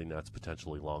something that's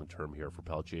potentially long-term here for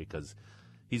Pelche, because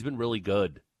he's been really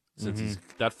good since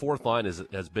that fourth line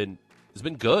has been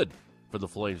good for the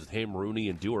Flames with him, Rooney,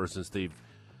 and Dewar since they've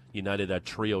united that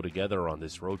trio together on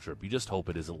this road trip. You just hope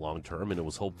it isn't long-term, and it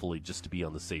was hopefully just to be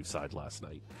on the safe side last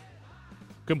night.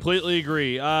 Completely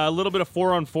agree. A little bit of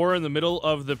 4-on-4 in the middle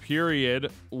of the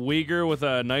period. Weegar with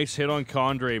a nice hit on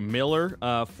Condre Miller.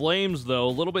 Flames, though, a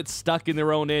little bit stuck in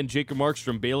their own end. Jacob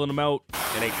Markstrom bailing them out.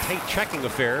 And a tight checking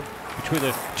affair between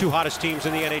the two hottest teams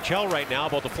in the NHL right now.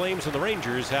 Both the Flames and the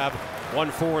Rangers have won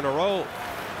 4 in a row.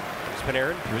 It's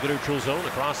Panarin through the neutral zone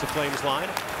across the Flames line.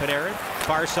 Panarin,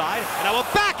 far side, and now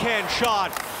a backhand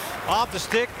shot off the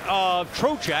stick of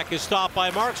Trocheck is stopped by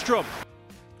Markstrom.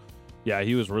 Yeah,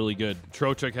 he was really good.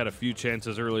 Trocheck had a few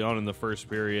chances early on in the first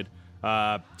period.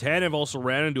 Tanev also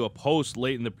ran into a post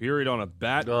late in the period on a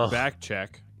back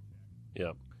check.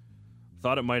 Yeah.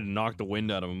 Thought it might have knocked the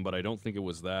wind out of him, but I don't think it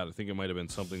was that. I think it might have been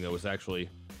something that was actually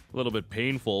a little bit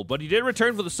painful. But he did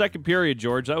return for the second period,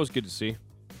 George. That was good to see.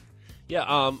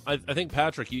 Yeah, I think,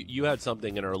 Patrick, you had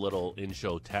something in our little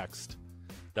in-show text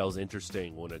that was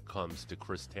interesting when it comes to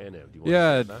Chris Tanev. Do you want to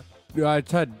say that? I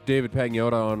had David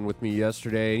Pagnotta on with me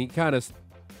yesterday, and he kind of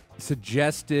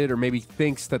suggested or maybe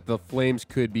thinks that the Flames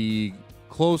could be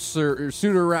closer or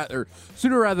sooner rather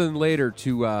than later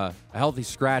to a healthy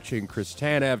scratching Chris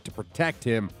Tanev to protect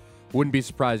him. Wouldn't be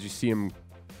surprised you see him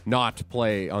not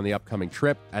play on the upcoming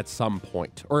trip at some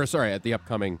point, or sorry, at the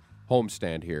upcoming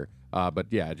homestand here. But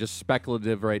yeah, just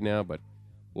speculative right now, but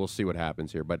we'll see what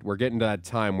happens here. But we're getting to that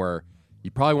time where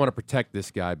you probably want to protect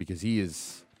this guy because he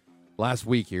is, last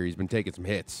week here, he's been taking some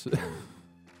hits.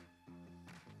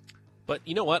 But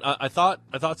you know what? I thought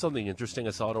something interesting.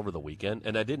 I saw it over the weekend,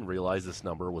 and I didn't realize this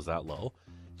number was that low.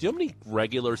 Do you know how many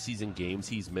regular season games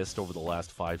he's missed over the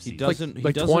last 5 seasons? He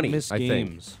doesn't 20, miss I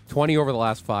games. think. 20 over the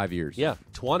last 5 years. Yeah,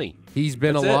 20. He's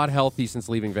been That's a lot it. healthy since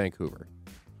leaving Vancouver.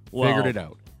 Well, Figured it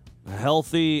out.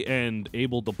 Healthy and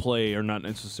able to play are not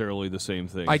necessarily the same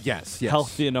thing. I guess, yes.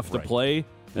 Healthy enough to Right. play,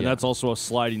 and Yeah. that's also a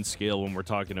sliding scale when we're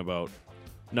talking about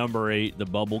number 8, the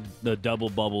double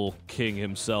bubble king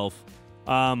himself.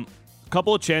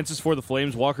 Couple of chances for the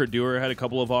Flames. Walker Duehr had a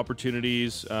couple of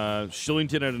opportunities.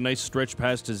 Shillington had a nice stretch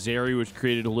pass to Zary, which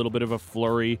created a little bit of a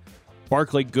flurry.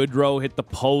 Barclay Goodrow hit the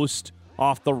post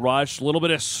off the rush. A little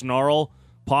bit of snarl.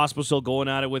 Pospisil going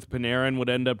at it with Panarin would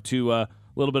end up to a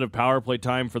little bit of power play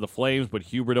time for the Flames, but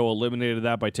Huberdeau eliminated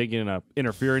that by taking an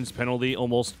interference penalty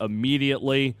almost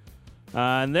immediately.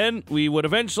 And then we would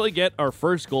eventually get our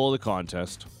first goal of the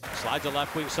contest. Slides the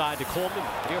left wing side to Coleman.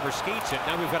 He overskates it.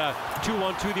 Now we've got a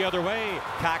 2-1-2 the other way.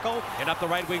 Kako and up the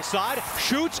right wing side.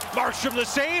 Shoots. Markstrom the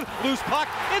save. Loose puck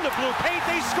in the blue paint.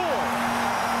 They score.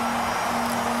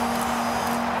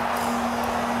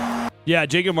 Yeah,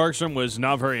 Jacob Markstrom was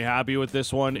not very happy with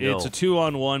this one. No. It's a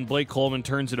 2-on-1. Blake Coleman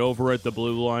turns it over at the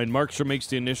blue line. Markstrom makes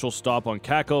the initial stop on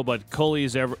Kako, but Cooley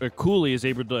is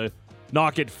able to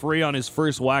knock it free on his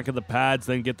first whack of the pads,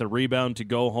 then get the rebound to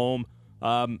go home.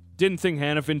 Didn't think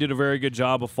Hanifin did a very good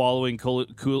job of following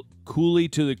Cooley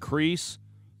to the crease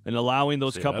and allowing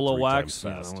those Say couple that of 3 whacks. times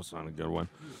Yeah, fast. that was not a good one.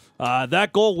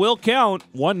 That goal will count.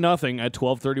 1-0 at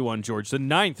 12:31, George. The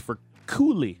 9th for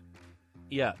Cooley.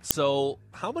 Yeah, so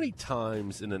how many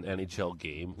times in an NHL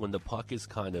game when the puck is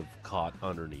kind of caught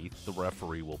underneath, the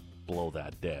referee will blow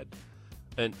that dead?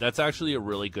 And that's actually a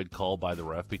really good call by the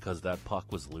ref because that puck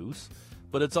was loose.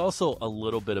 But it's also a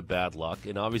little bit of bad luck,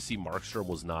 and obviously Markstrom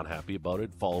was not happy about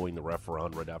it, following the ref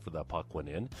around right after that puck went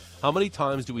in. How many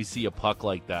times do we see a puck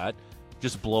like that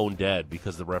just blown dead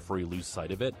because the referee lose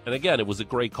sight of it? And again, it was a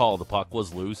great call. The puck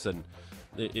was loose, and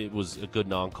it was a good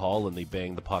non-call, and they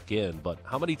banged the puck in. But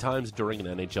how many times during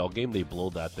an NHL game they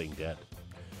blow that thing dead?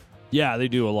 Yeah, they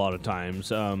do a lot of times.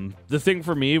 The thing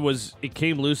for me was it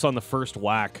came loose on the first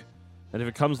whack. And if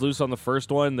it comes loose on the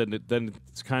first one, then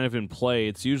it's kind of in play.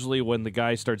 It's usually when the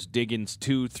guy starts digging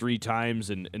 2-3 times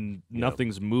and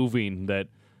nothing's moving that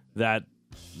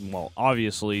well,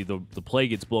 obviously the play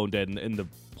gets blown dead and the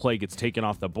play gets taken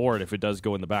off the board if it does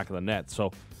go in the back of the net.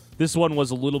 So this one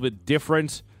was a little bit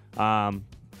different. I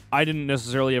didn't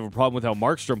necessarily have a problem with how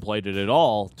Markstrom played it at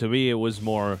all. To me, it was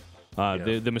more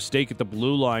the mistake at the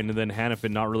blue line and then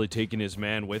Hanifin not really taking his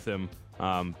man with him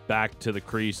back to the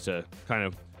crease to kind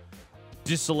of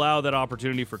disallow that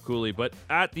opportunity for Cooley. But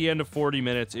at the end of 40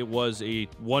 minutes, it was a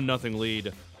 1-0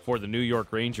 lead for the New York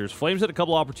Rangers. Flames had a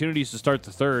couple opportunities to start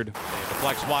the third. And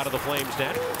deflects wide of the Flames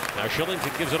net. Now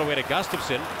Shillington gives it away to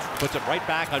Gustafsson. Puts it right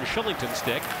back on Shillington's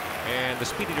stick. And the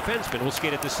speedy defenseman will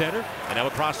skate at the center. And now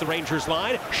across the Rangers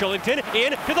line. Shillington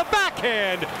in to the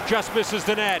backhand. Just misses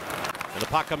the net. And the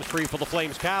puck comes free for the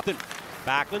Flames captain.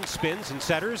 Backlund spins and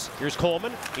centers. Here's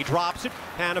Coleman. He drops it.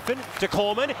 Hanifin to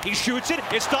Coleman. He shoots it.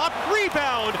 It's stopped.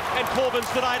 Rebound. And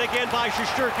Coleman's denied again by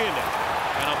Shesterkin.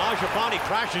 And Amajapani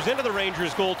crashes into the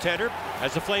Rangers goaltender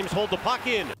as the Flames hold the puck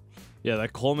in. Yeah,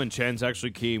 that Coleman chance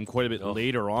actually came quite a bit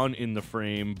later on in the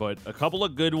frame, but a couple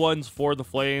of good ones for the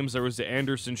Flames. There was the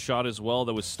Anderson shot as well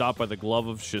that was stopped by the glove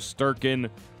of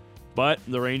Shesterkin, but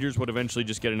the Rangers would eventually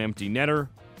just get an empty netter.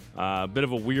 Bit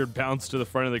of a weird bounce to the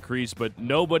front of the crease, but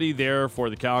nobody there for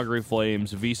the Calgary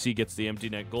Flames. VC gets the empty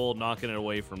net goal, knocking it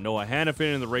away from Noah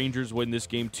Hanifin, and the Rangers win this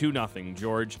game 2-0.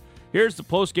 George, here's the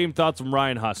post-game thoughts from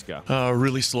Ryan Huska.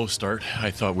 Really slow start.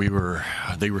 I thought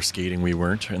they were skating, we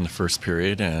weren't in the first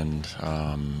period, and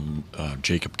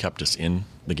Jacob kept us in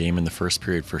the game in the first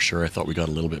period for sure. I thought we got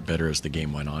a little bit better as the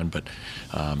game went on, but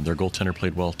their goaltender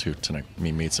played well too tonight.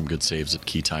 He made some good saves at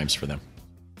key times for them.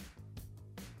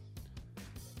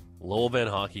 Low event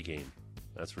hockey game,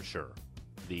 that's for sure.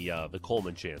 The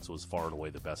Coleman chance was far and away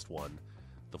the best one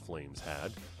the Flames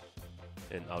had,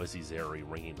 and obviously Zary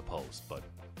ringing the post. But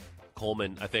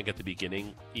Coleman, I think at the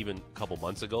beginning, even a couple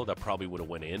months ago, that probably would have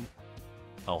went in.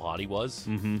 How hot he was,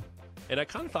 and I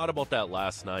kind of thought about that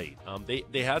last night.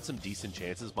 They had some decent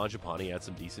chances. Mangiapane had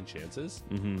some decent chances.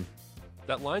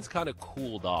 That line's kind of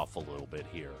cooled off a little bit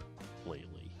here lately.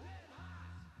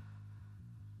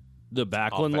 The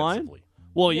Backlund line? offensively.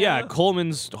 Well, yeah, Yeah.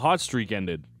 Coleman's hot streak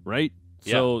ended, right?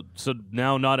 So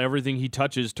now not everything he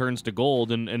touches turns to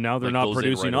gold, and now they're Like, not goes in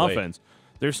producing right away. offense.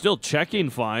 They're still checking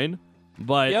fine,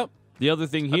 but Yep. the other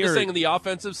thing I'm just here, saying on the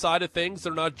offensive side of things,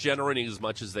 they're not generating as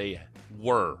much as they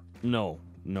were. no.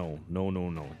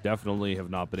 Definitely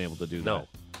have not been able to do No. that.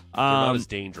 They're not as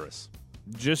dangerous.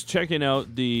 Just checking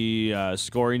out the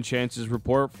scoring chances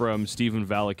report from Stephen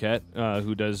Valaket,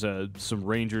 who does some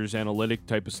Rangers analytic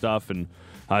type of stuff and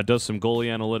does some goalie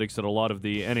analytics that a lot of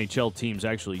the NHL teams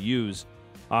actually use.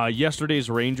 Yesterday's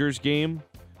Rangers game,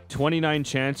 29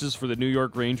 chances for the New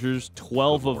York Rangers,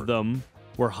 12 of them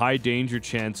were high danger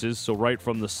chances, so right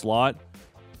from the slot.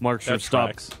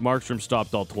 Markstrom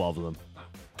stopped all 12 of them.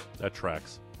 That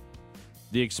tracks.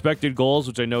 The expected goals,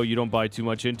 which I know you don't buy too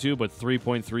much into, but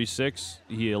 3.36,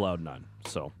 he allowed none.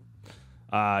 So,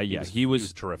 he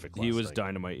was terrific. He last was night.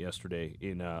 dynamite yesterday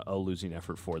in a losing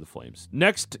effort for the Flames.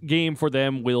 Next game for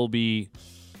them will be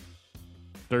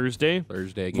Thursday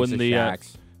Against when the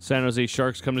Sharks. San Jose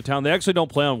Sharks come to town. They actually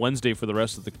don't play on Wednesday for the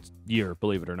rest of the year,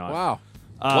 believe it or not. Wow.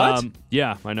 What?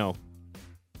 Yeah, I know.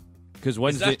 Because Is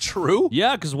Wednesday. that true?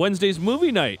 Yeah, because Wednesday's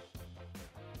movie night.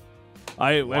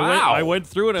 I went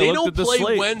through and I They looked don't at the play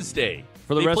slate Wednesday.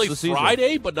 for the they rest play of the season.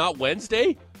 Friday, but not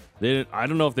Wednesday. I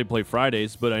don't know if they play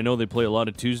Fridays, but I know they play a lot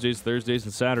of Tuesdays, Thursdays,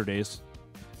 and Saturdays.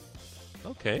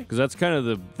 Okay. Because that's kind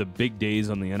of the big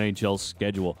days on the NHL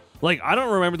schedule. Like, I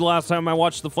don't remember the last time I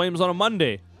watched the Flames on a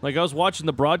Monday. Like, I was watching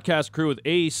the broadcast crew with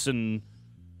Ace and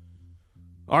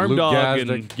Armdog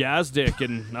and Gazdick,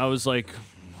 and I was like,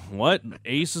 what?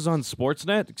 Ace is on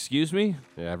Sportsnet? Excuse me?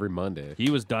 Yeah, every Monday. He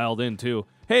was dialed in, too.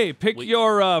 Hey, pick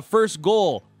your first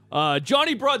goal.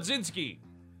 Johnny Brodzinski.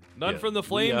 None Yeah, from the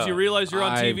Flames? You realize you're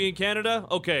on TV in Canada?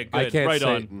 Okay, good. I can't right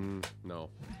say, on. no.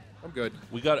 I'm good.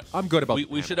 I'm good about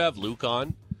We should have Luke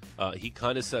on. He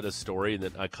kind of said a story, and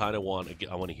then I kind of want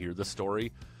to hear the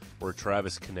story where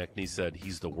Travis Konechny said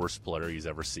he's the worst player he's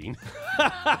ever seen.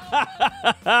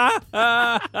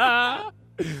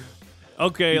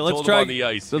 Okay, He let's told try him on the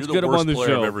ice. Let's You're get the him worst on the player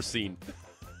show. I've ever seen.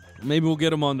 Maybe we'll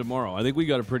get him on tomorrow. I think we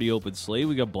got a pretty open slate.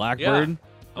 We got Blackbird. Yeah.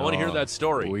 I want to hear that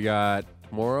story. We got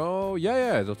tomorrow.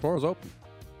 Yeah. Tomorrow's open.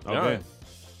 Okay. All right.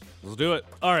 Let's do it.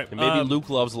 All right. And maybe Luke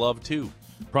loves love too.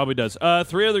 Probably does.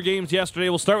 3 other games yesterday.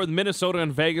 We'll start with Minnesota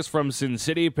and Vegas from Sin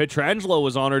City. Pietrangelo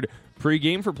was honored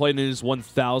pregame for playing in his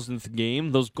 1,000th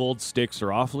game. Those gold sticks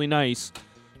are awfully nice.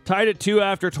 Tied at 2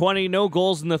 after 20. No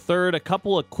goals in the third. A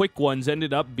couple of quick ones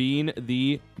ended up being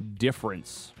the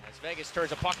difference. As Vegas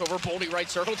turns a puck over, Boldy right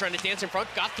circle, trying to dance in front,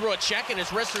 got through a check, and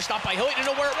his wrists are stopped by Hill. He didn't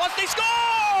know where it was. They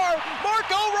score!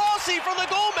 Marco Rossi from the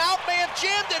goal mouth may have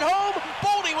jammed it home.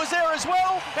 Boldy was there as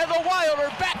well, and the Wild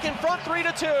are back in front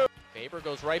 3-2. Faber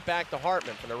goes right back to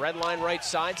Hartman from the red line right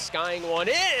side, skying one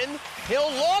in.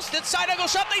 Hill lost it, side angle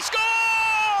shot, they score!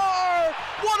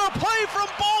 What a play from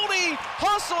Boldy,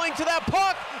 hustling to that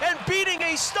puck and beating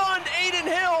a stunned Aiden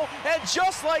Hill. And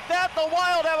just like that, the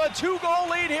Wild have a 2-goal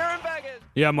lead here in Vegas.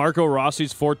 Yeah, Marco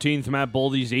Rossi's 14th, Matt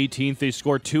Boldy's 18th. They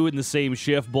scored 2 in the same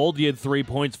shift. Boldy had 3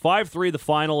 points. 5-3 the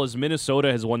final as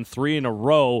Minnesota has won 3 in a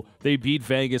row. They beat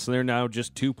Vegas, and they're now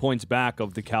just 2 points back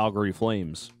of the Calgary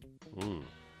Flames.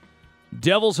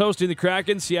 Devils hosting the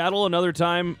Kraken. Seattle, another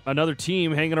team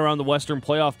hanging around the Western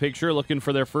playoff picture, looking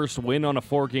for their first win on a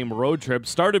 4-game road trip.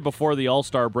 Started before the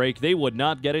All-Star break. They would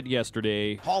not get it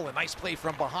yesterday. Hall, a nice play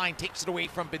from behind, takes it away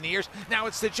from Beniers. Now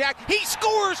it's the Jack. He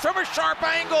scores from a sharp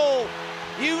angle.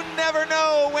 You never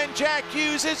know when Jack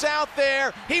Hughes is out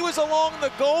there. He was along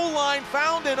the goal line,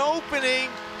 found an opening,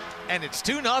 and it's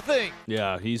 2-0.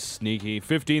 Yeah, he's sneaky.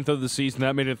 15th of the season.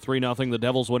 That made it 3-0. The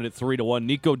Devils win it 3-1.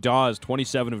 Nico Dawes,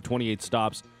 27 of 28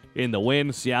 stops in the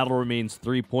win. Seattle remains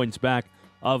 3 points back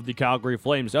of the Calgary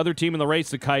Flames. Other team in the race,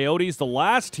 the Coyotes, the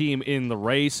last team in the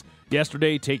race.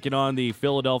 Yesterday, taking on the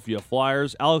Philadelphia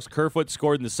Flyers. Alex Kerfoot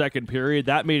scored in the second period.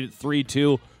 That made it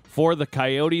 3-2 for the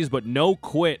Coyotes, but no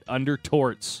quit under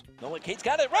Torts. Nolan Cates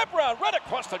got it right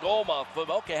across the goal mouth.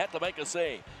 Vimoke had to make a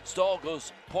save. Stahl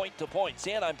goes point to point.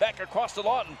 Sanheim back across to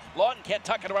Lawton. Lawton can't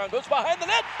tuck it around, goes behind the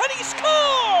net, and he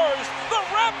scores! The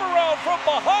wraparound from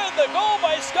behind the goal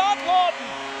by Scott Lawton,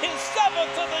 his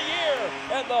 7th of the year,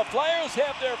 and the Flyers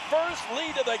have their first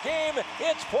lead of the game.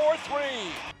 It's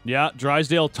 4-3. Yeah,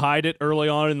 Drysdale tied it early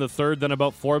on in the third. Then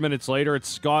about 4 minutes later, it's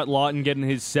Scott Lawton getting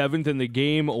his 7th in the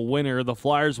game winner. The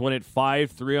Flyers win it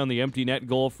 5-3 on the empty net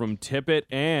goal from Tippett.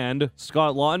 And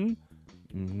Scott Lawton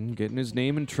getting his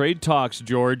name in trade talks,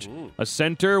 George. A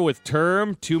center with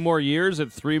term, 2 more years at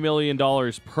 $3 million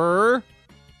per.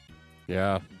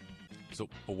 Yeah. So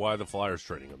why are the Flyers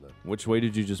trading him then? Which way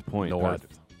did you just point? North.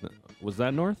 Pat? Was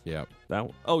that North? Yeah. The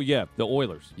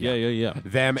Oilers. Yeah.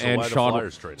 Them So and why the Sean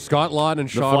Flyers trading Scott Laughton and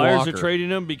The Sean Flyers Walker. are trading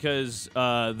him because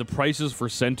the prices for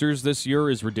centers this year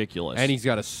is ridiculous. And he's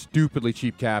got a stupidly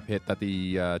cheap cap hit that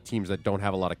the teams that don't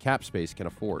have a lot of cap space can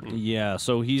afford. Yeah,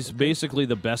 so he's basically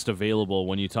the best available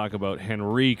when you talk about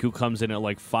Henrique, who comes in at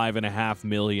like $5.5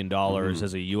 million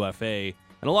as a UFA.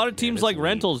 And a lot of teams like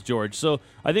rentals, George. So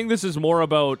I think this is more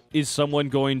about, is someone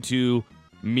going to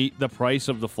meet the price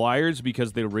of the Flyers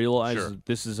because they realize that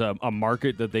this is a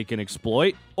market that they can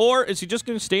exploit? Or is he just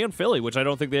going to stay in Philly, which I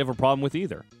don't think they have a problem with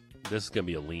either? This is going to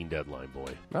be a lean deadline,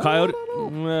 boy. Coyote,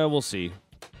 we'll see.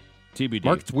 TBD.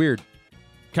 Market's weird.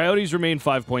 Coyotes remain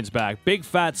 5 points back. Big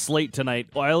fat slate tonight.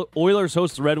 Oilers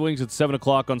host the Red Wings at 7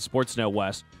 o'clock on Sportsnet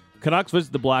West. Canucks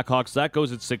visit the Blackhawks. That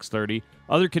goes at 6:30.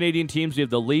 Other Canadian teams, we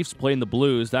have the Leafs playing the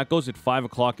Blues. That goes at 5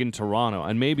 o'clock in Toronto.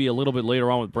 And maybe a little bit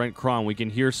later on with Brent Cron, we can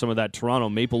hear some of that Toronto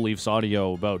Maple Leafs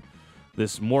audio about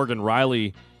this Morgan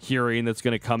Rielly hearing that's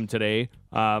going to come today.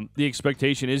 The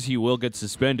expectation is he will get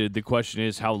suspended. The question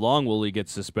is, how long will he get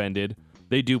suspended?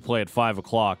 They do play at 5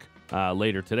 o'clock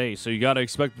later today. So you got to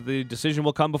expect that the decision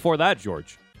will come before that,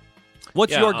 George.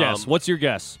 What's your guess? What's your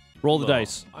guess? Roll the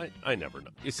dice. I never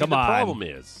know. You see, Come the on. problem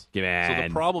is, Come on. So the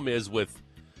problem is with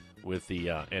the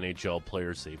NHL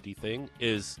player safety thing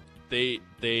is they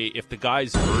if the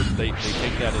guy's hurt, they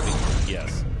take that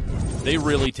into they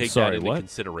really take that into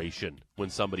consideration when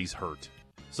somebody's hurt.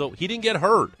 So he didn't get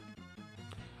hurt.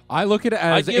 I look at it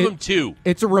as I give him two.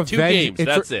 It's a revenge. 2 games.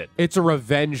 That's it. It's a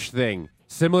revenge thing,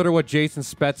 similar to what Jason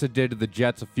Spezza did to the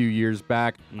Jets a few years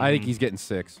back. I think he's getting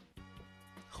 6.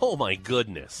 Oh my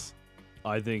goodness!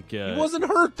 I think He wasn't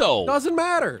hurt though. Doesn't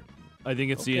matter. I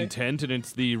think it's the intent and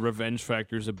it's the revenge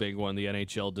factor is a big one. The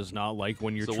NHL does not like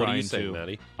when you're So trying what are you to. saying,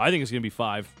 Matty? I think it's going to be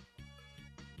 5.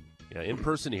 Yeah,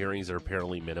 in-person hearings are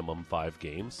apparently minimum 5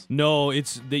 games. No,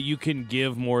 it's that you can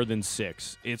give more than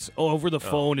 6. It's over the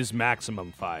phone is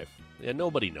maximum 5. Yeah,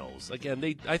 nobody knows. Again,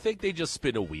 I think they just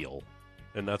spin a wheel,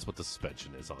 and that's what the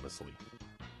suspension is, honestly.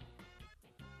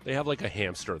 They have like a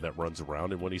hamster that runs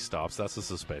around, and when he stops, that's a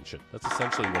suspension. That's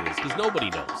essentially what it is, because nobody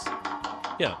knows.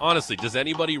 Yeah, honestly, does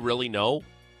anybody really know?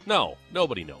 No,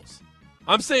 nobody knows.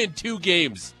 I'm saying 2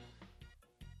 games.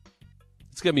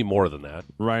 It's going to be more than that.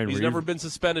 He's never been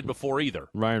suspended before either.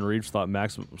 Ryan Reeves thought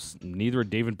maximum. Neither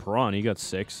David Perron. He got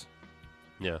 6.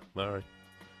 Yeah, all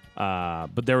right.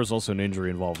 But there was also an injury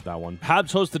involved with that one.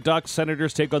 Habs host the Ducks.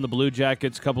 Senators take on the Blue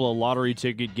Jackets. A couple of lottery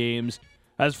ticket games.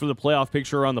 As for the playoff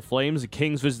picture around the Flames, the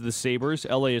Kings visit the Sabres.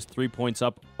 LA is 3 points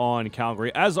up on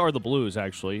Calgary, as are the Blues,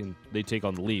 actually. And they take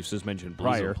on the Leafs, as mentioned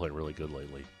Blues prior. have played really good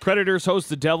lately. Predators host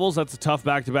the Devils. That's a tough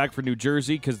back-to-back for New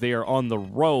Jersey because they are on the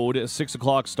road. A 6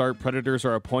 o'clock start. Predators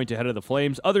are a point ahead of the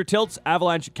Flames. Other tilts,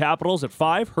 Avalanche and Capitals at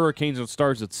 5. Hurricanes and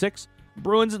Stars at 6.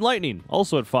 Bruins and Lightning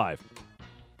also at 5.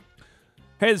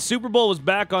 Hey, the Super Bowl was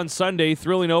back on Sunday.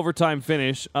 Thrilling overtime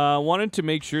finish. Wanted to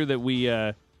make sure that we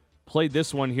played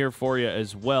this one here for you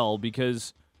as well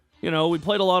because, you know, we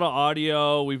played a lot of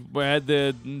audio. We had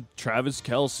the Travis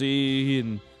Kelce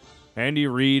and Andy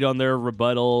Reid on their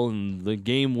rebuttal and the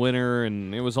game winner,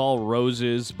 and it was all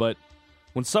roses. But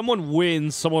when someone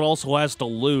wins, someone also has to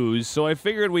lose. So I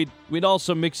figured we'd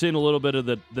also mix in a little bit of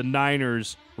the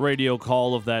Niners radio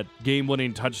call of that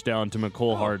game-winning touchdown to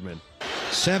McCole Hardman.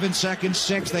 7 seconds,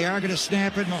 6. They are going to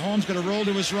snap it. Mahomes going to roll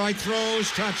to his right, throws,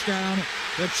 touchdown.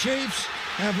 The Chiefs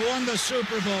have won the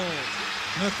Super Bowl.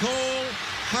 McCole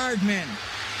Hardman.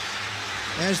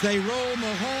 As they roll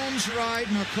Mahomes right,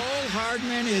 McCole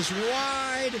Hardman is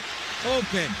wide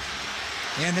open.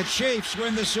 And the Chiefs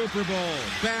win the Super Bowl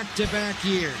back-to-back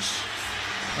years.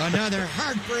 Another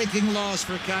heartbreaking loss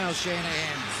for Kyle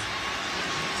Shanahan.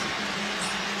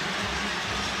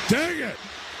 Dang it!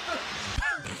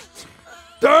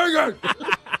 Dang it!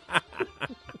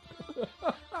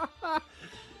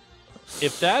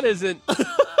 If that isn't,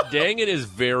 dang it is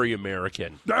very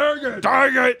American. Dang it!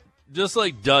 Dang it! Just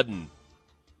like Dudden.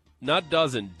 Not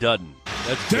doesn't, Dudden.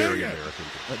 That's very Dang it.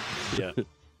 American. Yeah.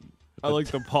 I like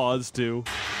the pause, too.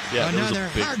 Yeah, there was a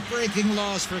Another big- heartbreaking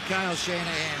loss for Kyle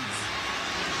Shanahan.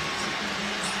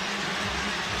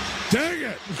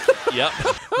 Dang it! Yep.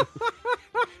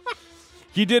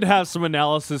 He did have some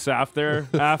analysis after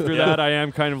that. I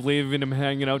am kind of leaving him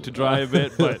hanging out to dry a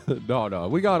bit, but no,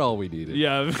 we got all we needed.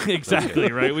 yeah,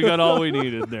 exactly, right? We got all we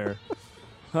needed there.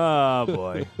 Oh,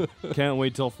 boy. Can't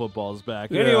wait till football's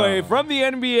back. Anyway, from the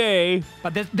NBA.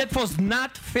 But that was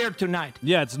not fair tonight.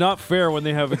 Yeah, it's not fair when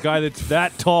they have a guy that's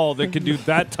that tall that can do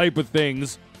that type of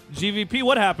things. GVP,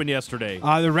 what happened yesterday? The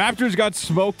Raptors got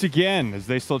smoked again as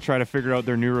they still try to figure out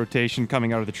their new rotation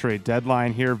coming out of the trade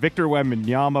deadline here. Victor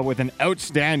Wembanyama with an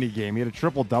outstanding game. He had a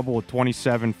triple-double with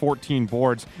 27, 14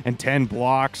 boards, and 10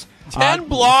 blocks. 10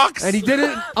 blocks? And he did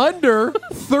it under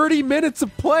 30 minutes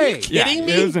of play. Are you kidding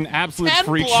me? It was an absolute 10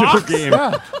 freak blocks? show game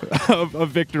of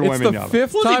Victor It's Wembanyama. the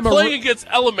fifth Was time he playing against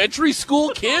elementary school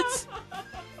kids?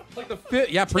 like the fifth,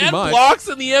 yeah, pretty 10 much. blocks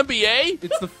in the NBA?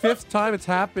 It's the fifth time it's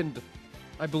happened,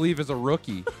 I believe, as a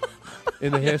rookie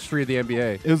in the history of the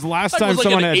NBA. It was the last Like, time was like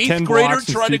someone an had 10 eighth grader blocks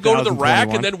since trying to go to the rack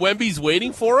 2021. and then Wemby's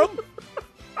waiting for him?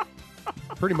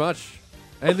 Pretty much.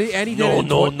 And he did No, it in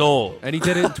no, twen- no. And he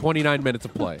did it in 29 minutes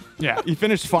of play. Yeah, he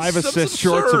finished 5 This is assists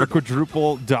shorts of a absurd.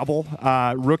 quadruple double.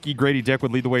 Rookie Grady Dick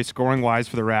would lead the way scoring wise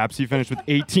for the Raps. He finished with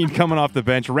 18 coming off the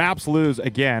bench. Raps lose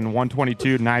again,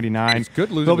 122-99. It's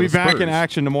good losing They'll to be the back Spurs. in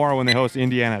action tomorrow when they host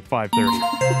Indiana at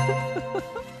 5:30.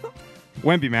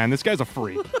 Wemby, man, this guy's a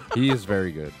freak. He is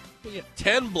very good.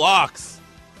 10 blocks.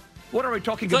 What are we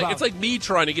talking It's about? like, it's like me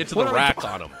trying to get to What the are we rack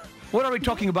ta- on him. What are we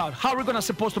talking about? How are we gonna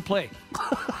supposed to play?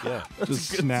 Yeah.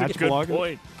 Just That's snatch a good blocking.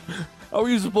 point. How are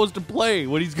you supposed to play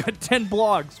when he's got 10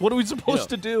 blocks? What are we supposed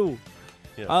to do?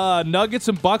 Yeah. Nuggets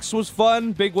and Bucks was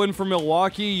fun. Big win for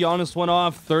Milwaukee. Giannis went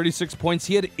off 36 points.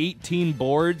 He had 18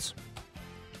 boards.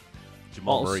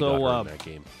 Jamal Murray got hurt in that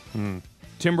game.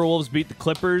 Timberwolves beat the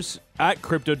Clippers at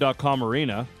Crypto.com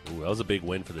Arena. Ooh, that was a big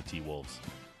win for the T-Wolves.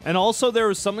 And also, there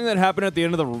was something that happened at the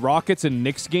end of the Rockets and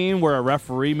Knicks game where a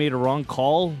referee made a wrong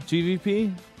call. GVP,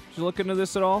 did you look into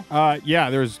this at all? Yeah,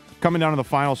 there's coming down to the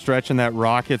final stretch in that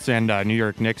Rockets and New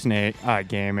York Knicks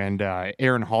game, and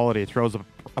Aaron Holiday throws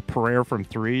a prayer from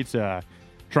 3 to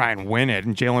try and win it,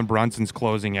 and Jalen Brunson's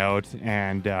closing out,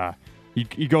 and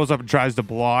he goes up and tries to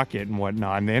block it and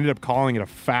whatnot, and they ended up calling it a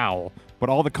foul, but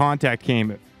all the contact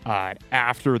came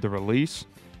after the release,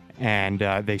 and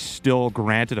they still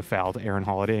granted a foul to Aaron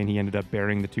Holiday, and he ended up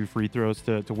burying the 2 free throws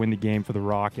to win the game for the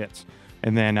Rockets.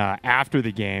 And then after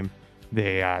the game,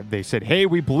 they said, "Hey,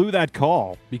 we blew that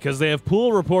call." Because they have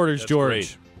pool reporters, That's George.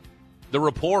 great. The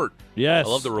report. Yes. I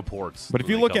love the reports. But if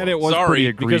when you they look come at it, up. it was Sorry. pretty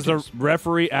egregious. Because the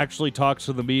referee actually talks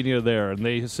to the media there, and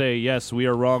they say, yes, we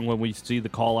are wrong when we see the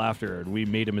call after, and we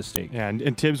made a mistake. Yeah,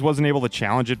 and Tibbs wasn't able to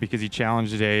challenge it because he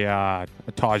challenged a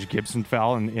Taj Gibson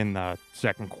foul in the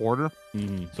second quarter.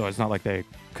 Mm-hmm. So it's not like they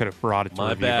could have brought it to My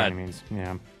review by bad. any means.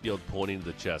 Yeah. Field pointing to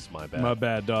the chest. My bad. My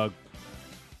bad, dog.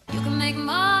 You can make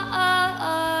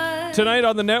my Tonight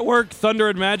on the network, Thunder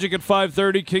and Magic at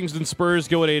 5:30. Kings and Spurs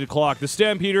go at 8 o'clock. The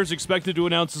Stampeders expected to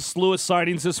announce a slew of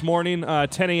signings this morning.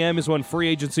 10 a.m. is when free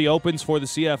agency opens for the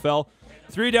CFL.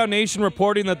 3 Down Nation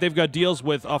reporting that they've got deals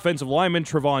with offensive lineman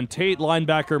Trevon Tate,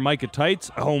 linebacker Micah Tights,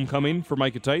 a homecoming for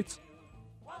Micah Tights,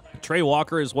 Trey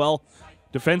Walker as well,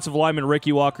 defensive lineman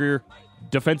Ricky Walker,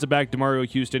 defensive back DeMario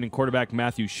Houston, and quarterback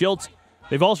Matthew Schultz.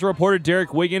 They've also reported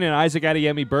Derek Wiggin and Isaac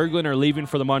Adeyemi Berglund are leaving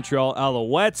for the Montreal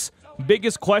Alouettes.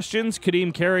 Biggest questions,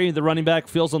 Kadeem Carey, the running back,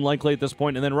 feels unlikely at this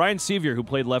point, and then Ryan Sevier, who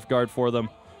played left guard for them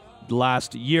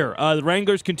last year. The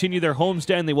Wranglers continue their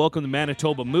homestand. They welcome the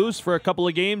Manitoba Moose for a couple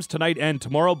of games tonight and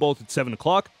tomorrow, both at 7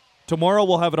 o'clock. Tomorrow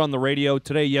we'll have it on the radio.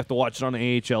 Today you have to watch it on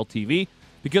AHL TV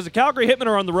because the Calgary Hitmen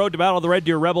are on the road to battle the Red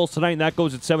Deer Rebels tonight, and that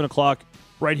goes at 7 o'clock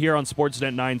right here on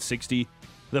Sportsnet 960,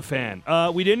 The Fan.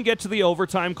 We didn't get to the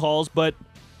overtime calls, but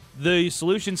the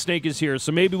Solution Snake is here,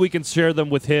 so maybe we can share them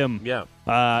with him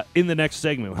in the next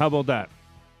segment. How about that?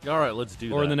 All right, let's do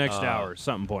that. Or in the next hour,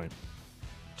 something point.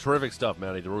 Terrific stuff,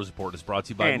 Manny. The Rose Report is brought to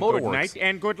you by And Motorworks. good night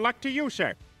and good luck to you,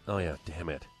 sir. Oh, yeah, damn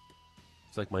it.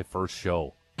 It's like my first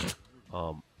show.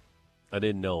 I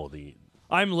didn't know the...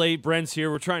 I'm late. Brent's here.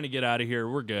 We're trying to get out of here.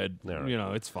 We're good. Right. You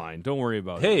know, it's fine. Don't worry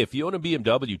about it. Hey, if you own a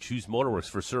BMW, choose Motorworks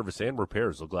for service and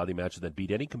repairs. They'll gladly match and then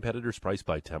beat any competitor's price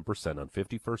by 10% on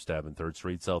 51st Ave and 3rd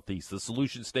Street Southeast. The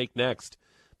Solution Snake next.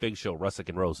 Big Show, Russick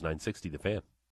and Rose, 960 The Fan.